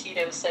from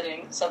Tito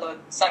sitting, so the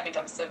second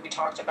episode we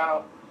talked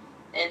about,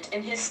 and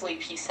in his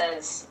sleep he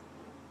says,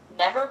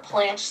 "Never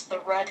plant the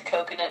red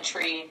coconut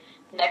tree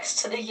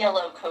next to the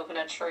yellow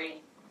coconut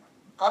tree,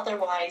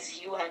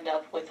 otherwise you end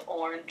up with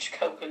orange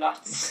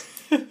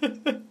coconuts."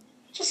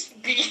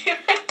 Just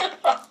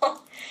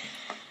beautiful.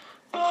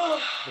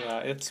 Yeah,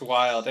 it's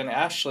wild. And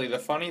Ashley, the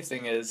funny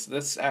thing is,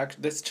 this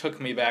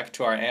took me back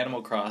to our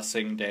Animal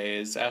Crossing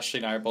days. Ashley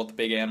and I are both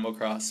big Animal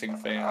Crossing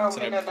fans,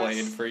 and I've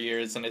played for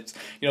years, and it's,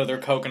 they're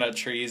coconut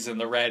trees, and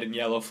the red and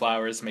yellow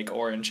flowers make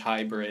orange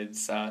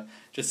hybrids.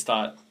 Just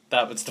thought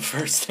that was the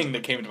first thing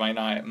that came to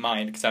my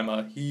mind, because I'm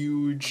a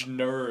huge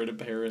nerd,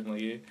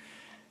 apparently.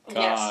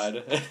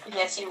 God.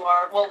 Yes, you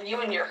are. Well,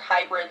 you and your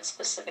hybrids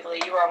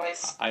specifically, you are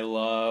always... I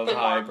love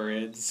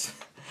hybrids.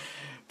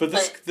 But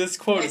this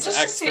quote is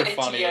extra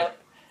funny.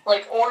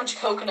 Like, orange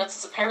coconuts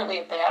is apparently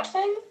a bad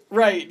thing?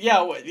 Right,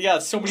 yeah,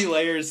 so many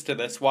layers to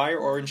this. Why are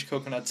orange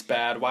coconuts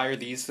bad? Why are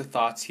these the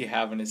thoughts he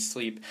have in his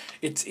sleep?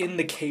 It's in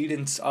the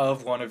cadence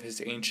of one of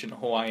his ancient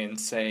Hawaiian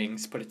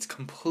sayings, but it's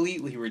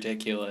completely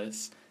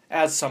ridiculous,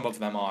 as some of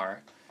them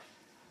are.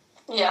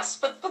 Yes,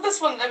 but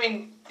this one, I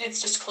mean,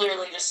 it's just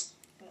clearly just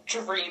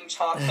dream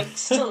talk, but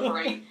still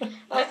great. And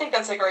I think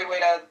that's a great way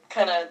to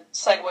kind of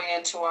segue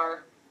into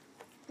our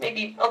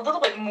maybe a little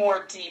bit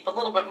more deep, a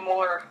little bit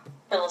more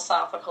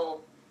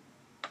philosophical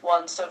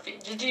one. So,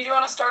 do you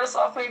want to start us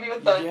off maybe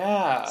with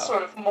the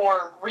sort of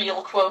more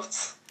real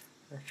quotes?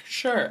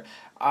 Sure.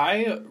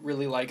 I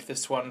really like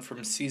this one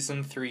from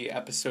Season 3,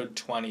 Episode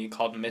 20,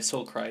 called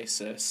Missile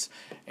Crisis.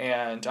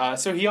 And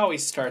so he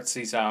always starts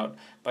these out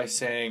by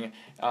saying,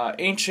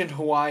 ancient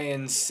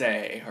Hawaiians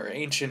say, or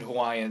ancient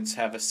Hawaiians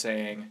have a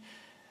saying.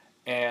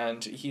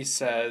 And he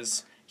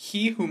says,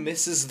 he who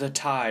misses the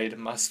tide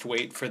must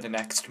wait for the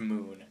next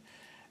moon.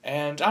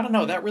 And I don't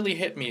know, that really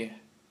hit me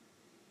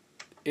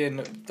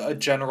in a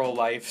general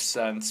life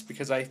sense,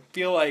 because I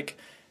feel like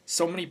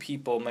so many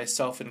people,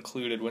 myself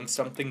included, when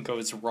something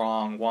goes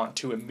wrong, want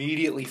to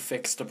immediately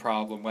fix the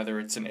problem, whether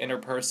it's an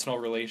interpersonal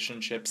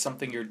relationship,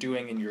 something you're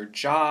doing in your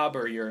job,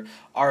 or your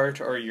art,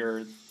 or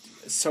your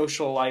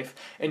social life,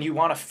 and you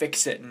want to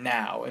fix it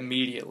now,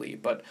 immediately.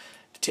 But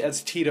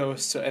as Tito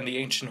and the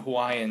ancient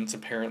Hawaiians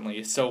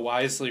apparently so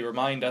wisely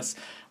remind us,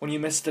 when you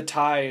miss the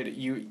tide,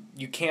 you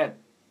can't.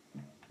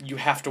 You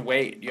have to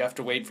wait. You have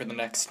to wait for the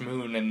next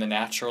moon and the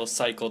natural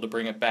cycle to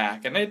bring it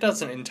back. And it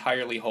doesn't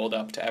entirely hold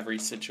up to every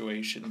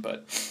situation,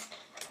 but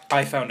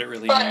I found it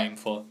really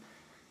meaningful.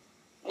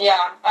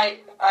 Yeah,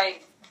 I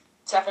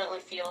definitely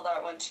feel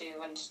that one too,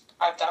 and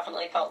I've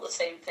definitely felt the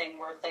same thing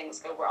where things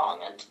go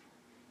wrong, and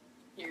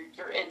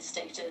your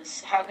instinct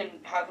is how can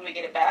we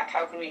get it back?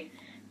 How can we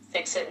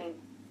fix it? And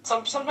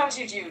sometimes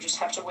you do just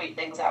have to wait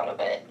things out a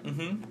bit.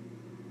 Mm-hmm.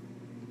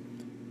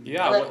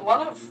 Yeah. And then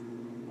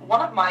one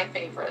of my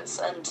favorites,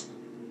 and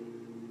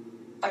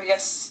I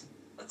guess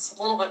it's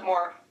a little bit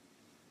more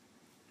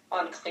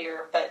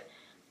unclear, but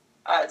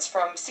it's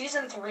from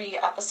Season 3,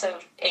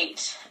 Episode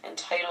 8,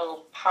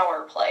 entitled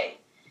Power Play.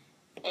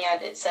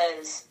 And it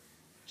says,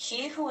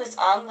 he who is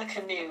on the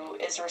canoe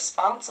is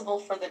responsible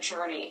for the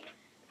journey,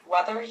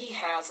 whether he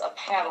has a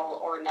paddle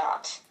or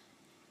not.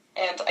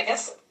 And I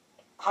guess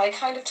I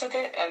kind of took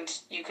it, and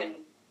you can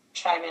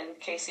chime in,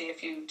 Casey,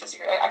 if you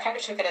disagree. I kind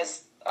of took it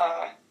as,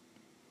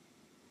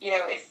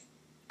 if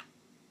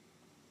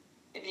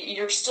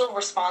you're still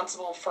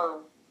responsible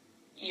for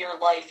your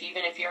life,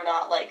 even if you're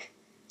not,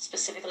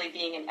 specifically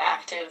being an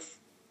active,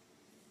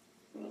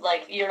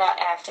 you're not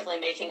actively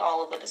making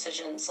all of the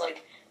decisions,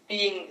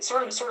 being,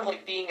 sort of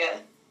like being a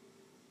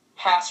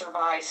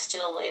passerby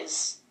still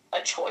is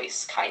a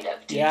choice, kind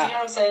of. Do you know what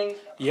I'm saying?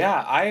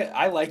 Yeah,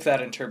 I like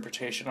that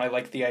interpretation. I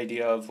like the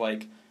idea of,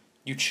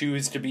 you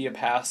choose to be a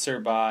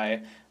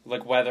passerby,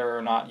 whether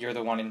or not you're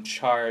the one in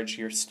charge,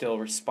 you're still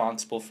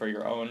responsible for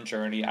your own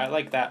journey. I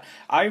like that.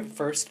 I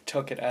first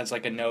took it as,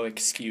 a no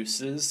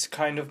excuses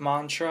kind of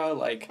mantra.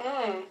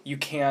 You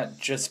can't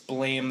just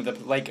blame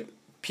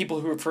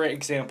people who, for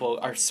example,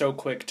 are so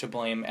quick to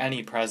blame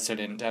any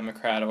president,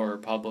 Democrat or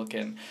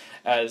Republican,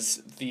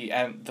 as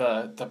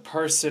the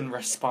person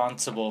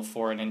responsible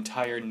for an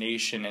entire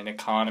nation and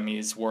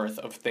economy's worth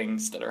of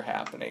things that are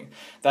happening.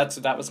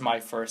 That was my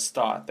first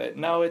thought, that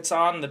no, it's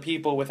on the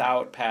people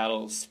without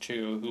paddles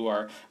too, who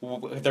are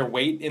their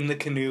weight in the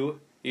canoe.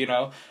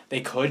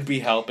 They could be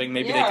helping.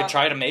 Maybe they could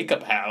try to make a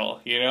paddle.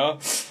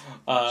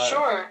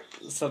 Sure.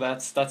 So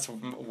that's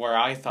where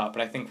I thought,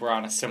 but I think we're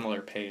on a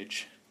similar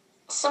page.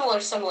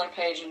 Similar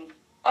page, and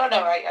I don't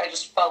know, I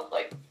just felt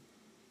like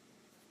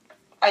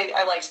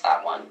I liked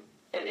that one.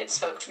 It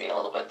spoke to me a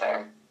little bit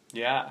there.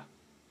 Yeah.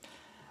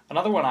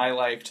 Another one I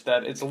liked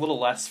that it's a little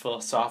less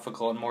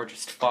philosophical and more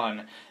just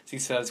fun is he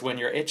says, when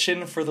you're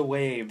itching for the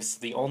waves,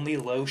 the only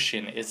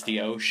lotion is the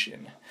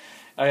ocean.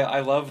 I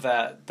love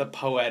that, the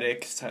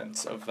poetic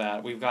sense of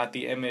that. We've got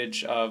the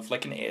image of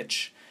an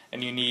itch,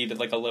 and you need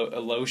a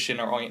lotion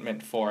or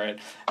ointment for it,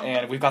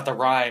 and we've got the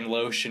rhyme,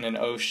 lotion and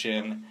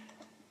ocean.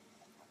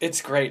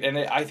 It's great, and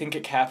I think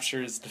it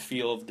captures the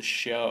feel of the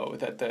show,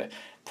 that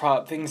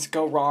things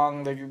go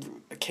wrong, the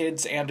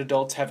kids and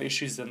adults have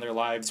issues in their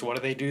lives. What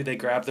do? They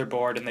grab their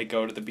board and they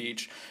go to the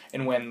beach.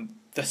 And when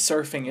the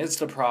surfing is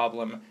the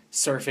problem,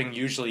 surfing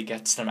usually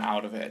gets them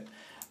out of it.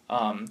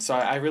 So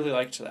I really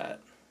liked that.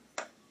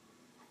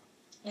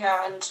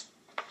 Yeah, and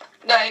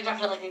I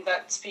definitely think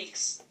that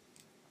speaks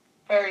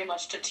very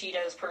much to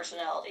Tito's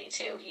personality,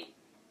 too.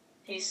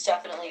 He's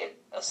definitely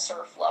a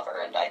surf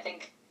lover, and I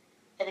think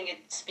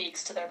it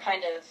speaks to their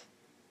kind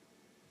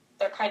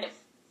of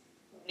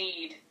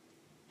need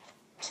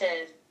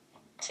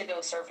to go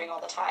surfing all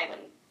the time.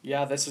 And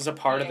yeah, this is a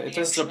part of it.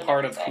 This is a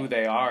part of who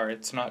they are.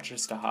 It's not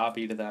just a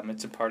hobby to them.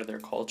 It's a part of their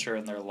culture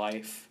and their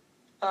life.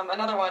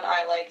 Another one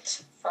I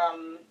liked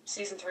from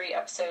Season 3,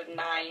 Episode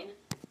 9,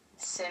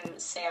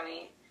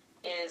 Sammy,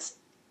 is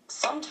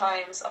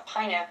sometimes a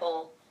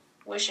pineapple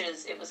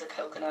wishes it was a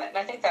coconut. And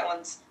I think that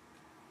one's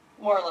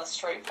more or less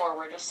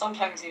straightforward. Just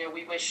sometimes,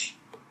 we wish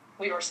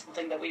we were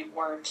something that we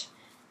weren't.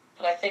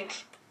 But I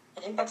think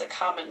I think that's a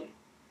common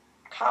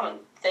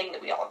thing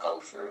that we all go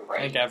through, right?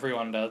 I think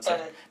everyone does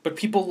it. But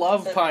people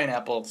love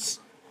pineapples,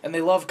 and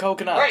they love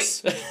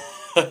coconuts. Right.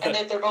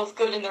 And they're both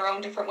good in their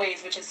own different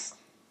ways, which is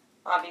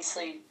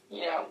obviously,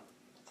 the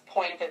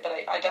point of it. But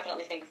I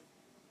definitely think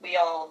we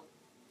all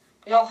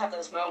have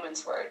those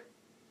moments where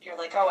you're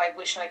like, oh, I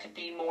wish I could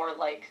be more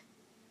like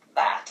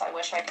that. I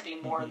wish I could be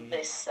more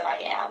this than I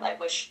am. I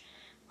wish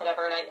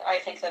whatever. And I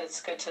think that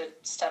it's good to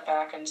step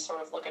back and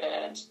sort of look at it.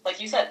 And like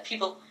you said,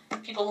 people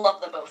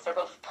love them both. They're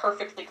both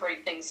perfectly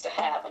great things to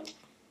have. And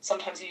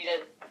sometimes you need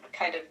to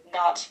kind of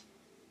not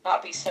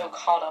be so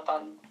caught up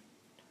on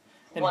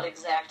what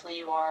exactly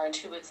you are and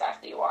who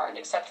exactly you are, and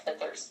accept that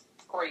there's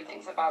great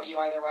things about you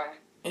either way.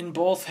 And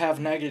both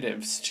have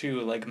negatives, too.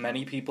 Like,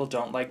 many people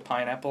don't like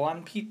pineapple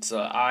on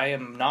pizza. I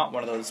am not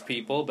one of those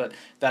people, but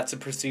that's a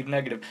perceived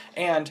negative.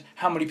 And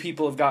how many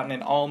people have gotten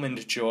an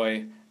almond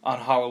joy on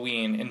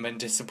Halloween and been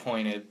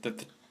disappointed that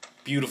the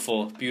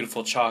beautiful,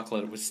 beautiful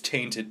chocolate was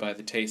tainted by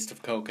the taste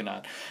of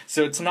coconut.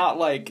 So it's not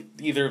like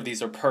either of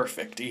these are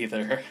perfect,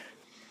 either.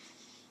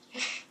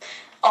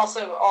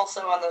 Also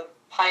on the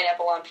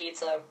pineapple on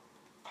pizza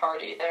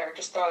party there,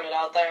 just throwing it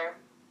out there.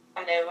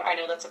 I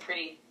know that's a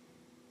pretty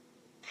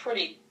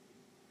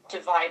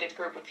divided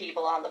group of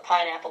people on the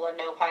pineapple or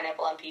no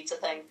pineapple on pizza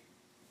thing.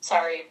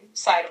 Sorry,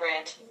 side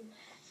rant.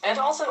 And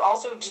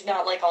also did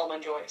not like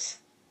almond joys.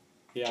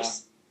 Yeah.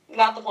 Just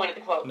not the point of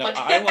the quote. No, but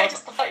I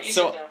just thought you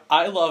should know.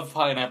 I love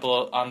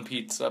pineapple on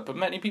pizza, but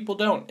many people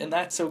don't, and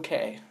that's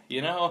okay,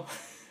 you know?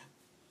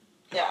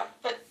 Yeah,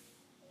 but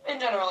in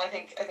general, I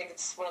think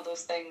it's one of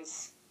those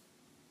things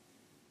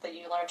that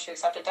you learn to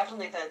accept. It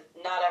definitely that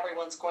not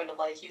everyone's going to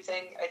like you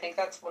thing. I think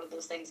that's one of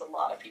those things a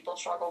lot of people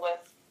struggle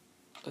with.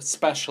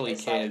 Especially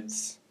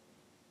kids.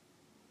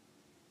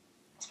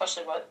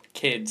 Especially what?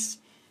 Kids.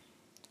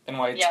 And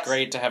why it's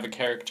great to have a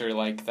character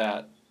like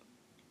that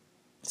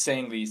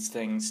saying these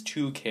things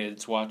to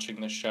kids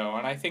watching the show.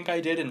 And I think I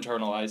did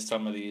internalize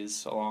some of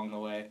these along the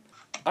way.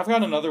 I've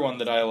got another one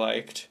that I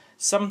liked.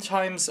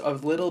 Sometimes a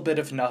little bit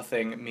of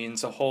nothing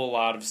means a whole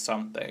lot of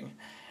something.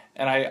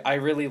 And I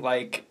really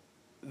like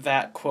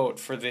that quote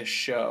for this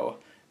show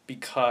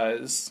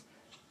because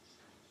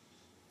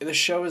the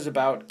show is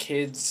about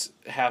kids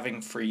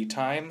having free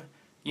time.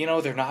 You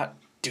know, they're not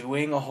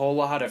doing a whole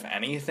lot of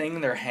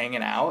anything. They're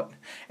hanging out,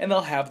 and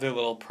they'll have their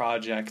little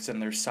projects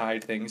and their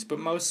side things, but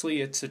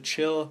mostly it's a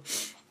chill,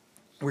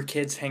 we're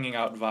kids hanging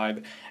out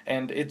vibe,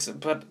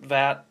 but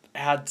that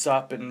adds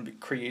up and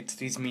creates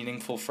these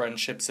meaningful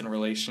friendships and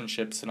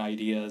relationships and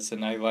ideas,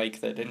 and I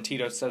like that. And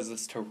Tito says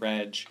this to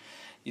Reg.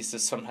 He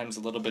says sometimes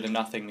a little bit of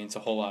nothing means a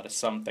whole lot of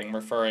something,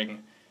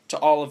 referring to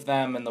all of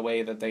them and the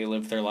way that they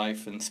live their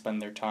life and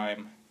spend their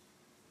time.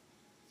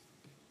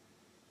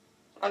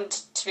 And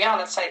to be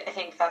honest, I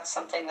think that's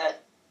something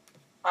that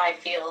I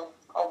feel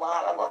a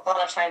lot. A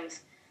lot of times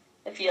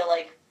I feel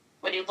like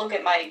when you look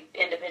at my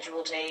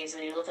individual days,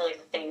 when you look at like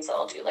the things that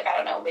I'll do, like, I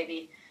don't know,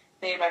 maybe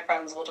my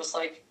friends will just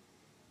like,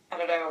 I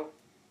don't know,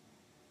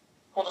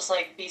 we'll just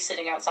like be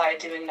sitting outside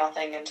doing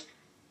nothing,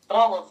 but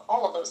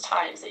all of those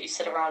times that you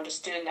sit around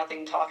just doing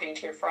nothing, talking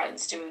to your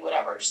friends, doing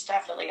whatever, just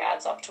definitely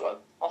adds up to a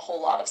whole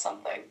lot of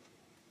something.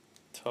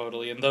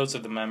 Totally, and those are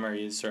the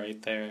memories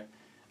right there.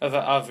 Of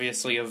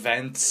obviously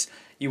events.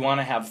 You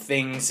want to have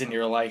things in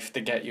your life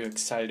that get you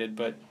excited,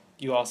 but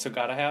you also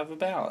got to have a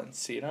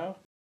balance, you know?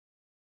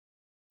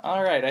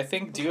 Alright,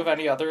 do you have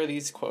any other of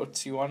these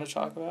quotes you want to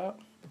talk about?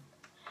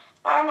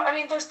 I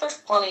mean, there's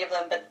plenty of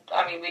them, but,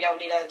 I mean, we don't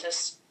need to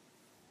just,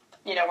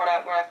 we're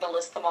not going to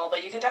list them all,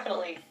 but you can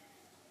definitely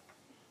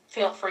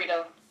feel free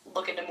to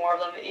look into more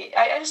of them.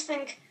 I just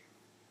think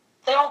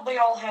they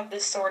all have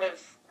this sort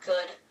of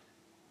good,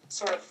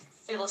 sort of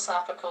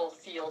philosophical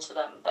feel to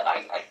them that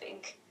I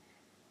think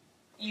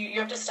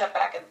you have to step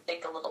back and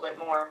think a little bit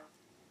more.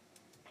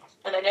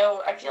 And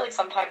I feel like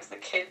sometimes the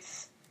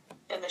kids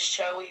in the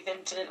show even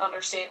didn't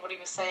understand what he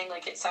was saying.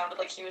 Like, it sounded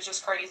like he was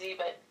just crazy,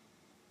 but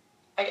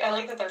I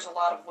like that there's a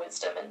lot of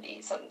wisdom in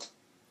these, and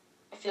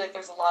I feel like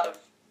there's a lot of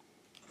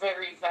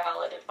very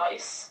valid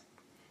advice.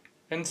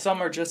 And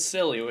some are just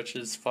silly, which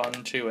is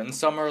fun, too, and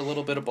some are a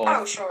little bit of both.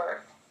 Oh,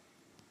 sure.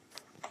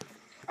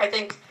 I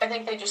think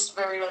they just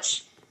very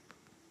much,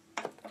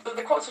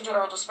 the quotes in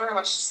general just very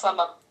much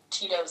sum up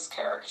Tito's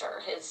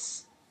character,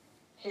 his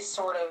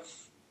sort of,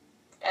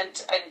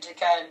 and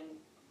again,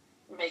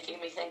 making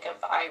me think of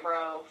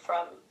Iroh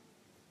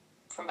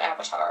from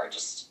Avatar,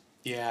 just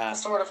the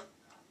sort of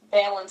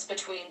balance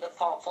between the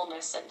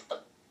thoughtfulness and the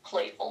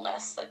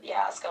playfulness that he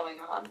has going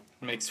on.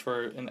 Makes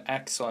for an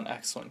excellent,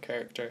 excellent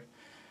character.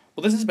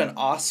 Well, this has been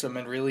awesome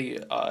and really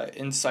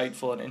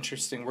insightful and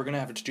interesting. We're going to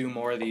have to do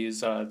more of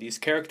these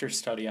character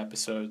study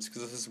episodes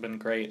because this has been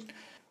great.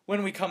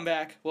 When we come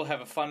back, we'll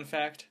have a fun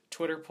fact,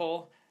 Twitter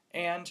poll,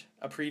 and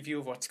a preview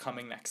of what's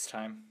coming next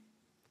time.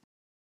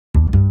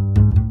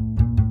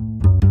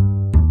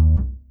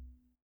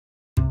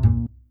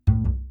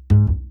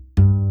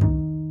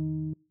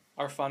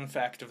 Our fun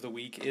fact of the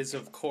week is,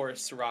 of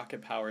course,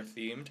 rocket power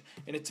themed,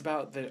 and it's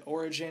about the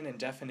origin and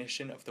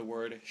definition of the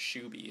word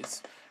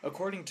shoobies.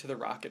 According to the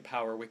Rocket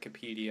Power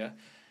Wikipedia,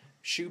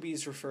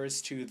 Shoebies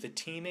refers to the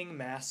teeming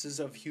masses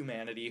of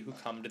humanity who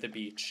come to the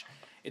beach.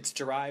 It's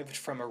derived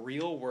from a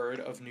real word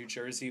of New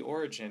Jersey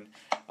origin,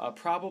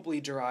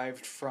 probably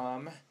derived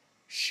from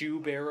shoe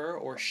bearer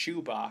or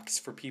shoebox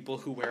for people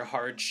who wear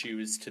hard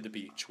shoes to the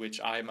beach,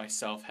 which I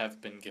myself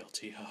have been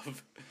guilty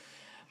of.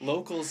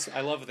 Locals,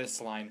 I love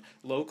this line,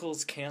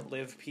 locals can't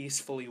live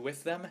peacefully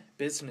with them,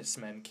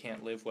 businessmen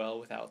can't live well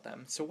without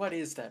them. So what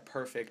is that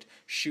perfect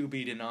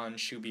shoebie to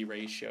non-shoebie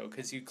ratio?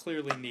 Because you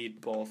clearly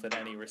need both at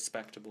any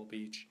respectable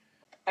beach.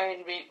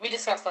 I mean, we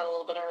discussed that a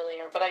little bit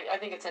earlier, but I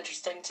think it's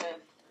interesting to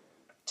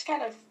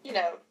kind of,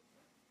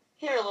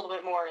 hear a little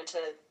bit more into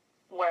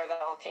where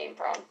that all came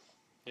from.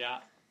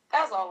 Yeah.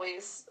 As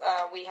always,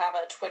 we have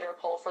a Twitter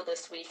poll for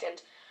this week,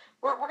 and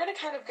we're going to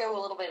kind of go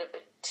a little bit of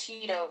a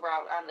Tito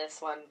route on this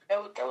one.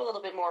 Go a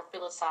little bit more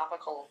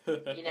philosophical,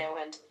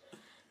 and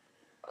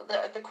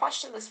the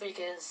question this week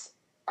is,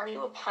 are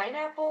you a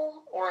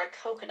pineapple or a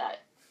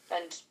coconut?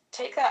 And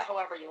take that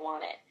however you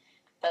want it.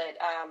 But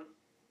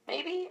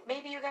maybe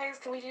you guys,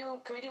 can we do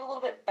a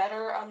little bit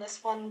better on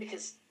this one,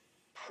 because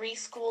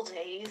preschool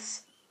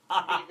days,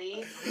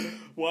 really?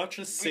 Watch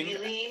a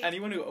single... Really?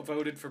 Anyone who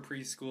voted for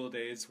preschool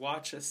days,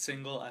 watch a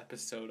single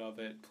episode of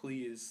it,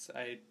 please.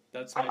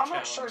 That's my I'm challenge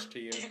not sure. to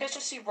you. Did you guys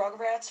just see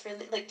Rugrats?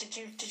 Really? Like, did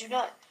you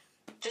not?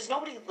 Does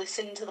nobody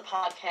listen to the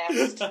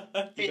podcast?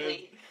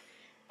 Really?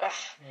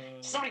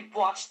 Does nobody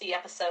watch the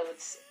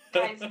episodes,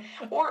 guys?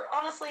 Or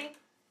honestly,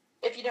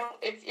 if you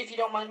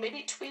don't mind,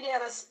 maybe tweet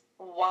at us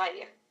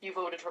why you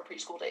voted for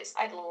preschool days.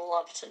 I'd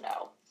love to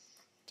know.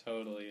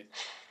 Totally.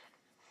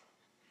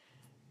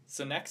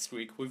 So next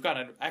week, we've got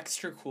an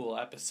extra cool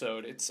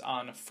episode. It's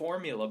on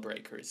formula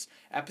breakers,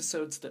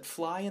 episodes that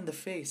fly in the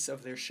face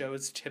of their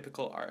show's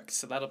typical arcs.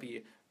 So that'll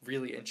be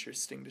really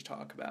interesting to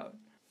talk about.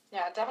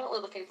 Yeah, definitely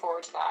looking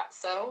forward to that.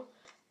 So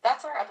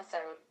that's our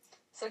episode.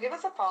 So give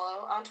us a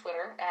follow on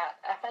Twitter at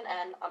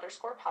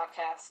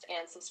FNN_podcast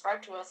and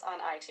subscribe to us on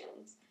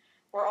iTunes.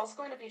 We're also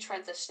going to be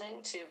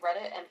transitioning to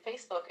Reddit and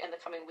Facebook in the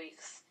coming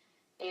weeks.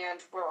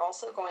 And we're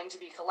also going to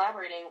be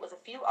collaborating with a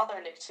few other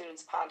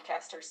Nicktoons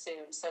podcasters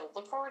soon, so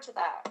look forward to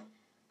that.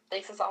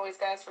 Thanks as always,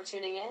 guys, for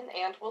tuning in,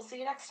 and we'll see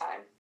you next time.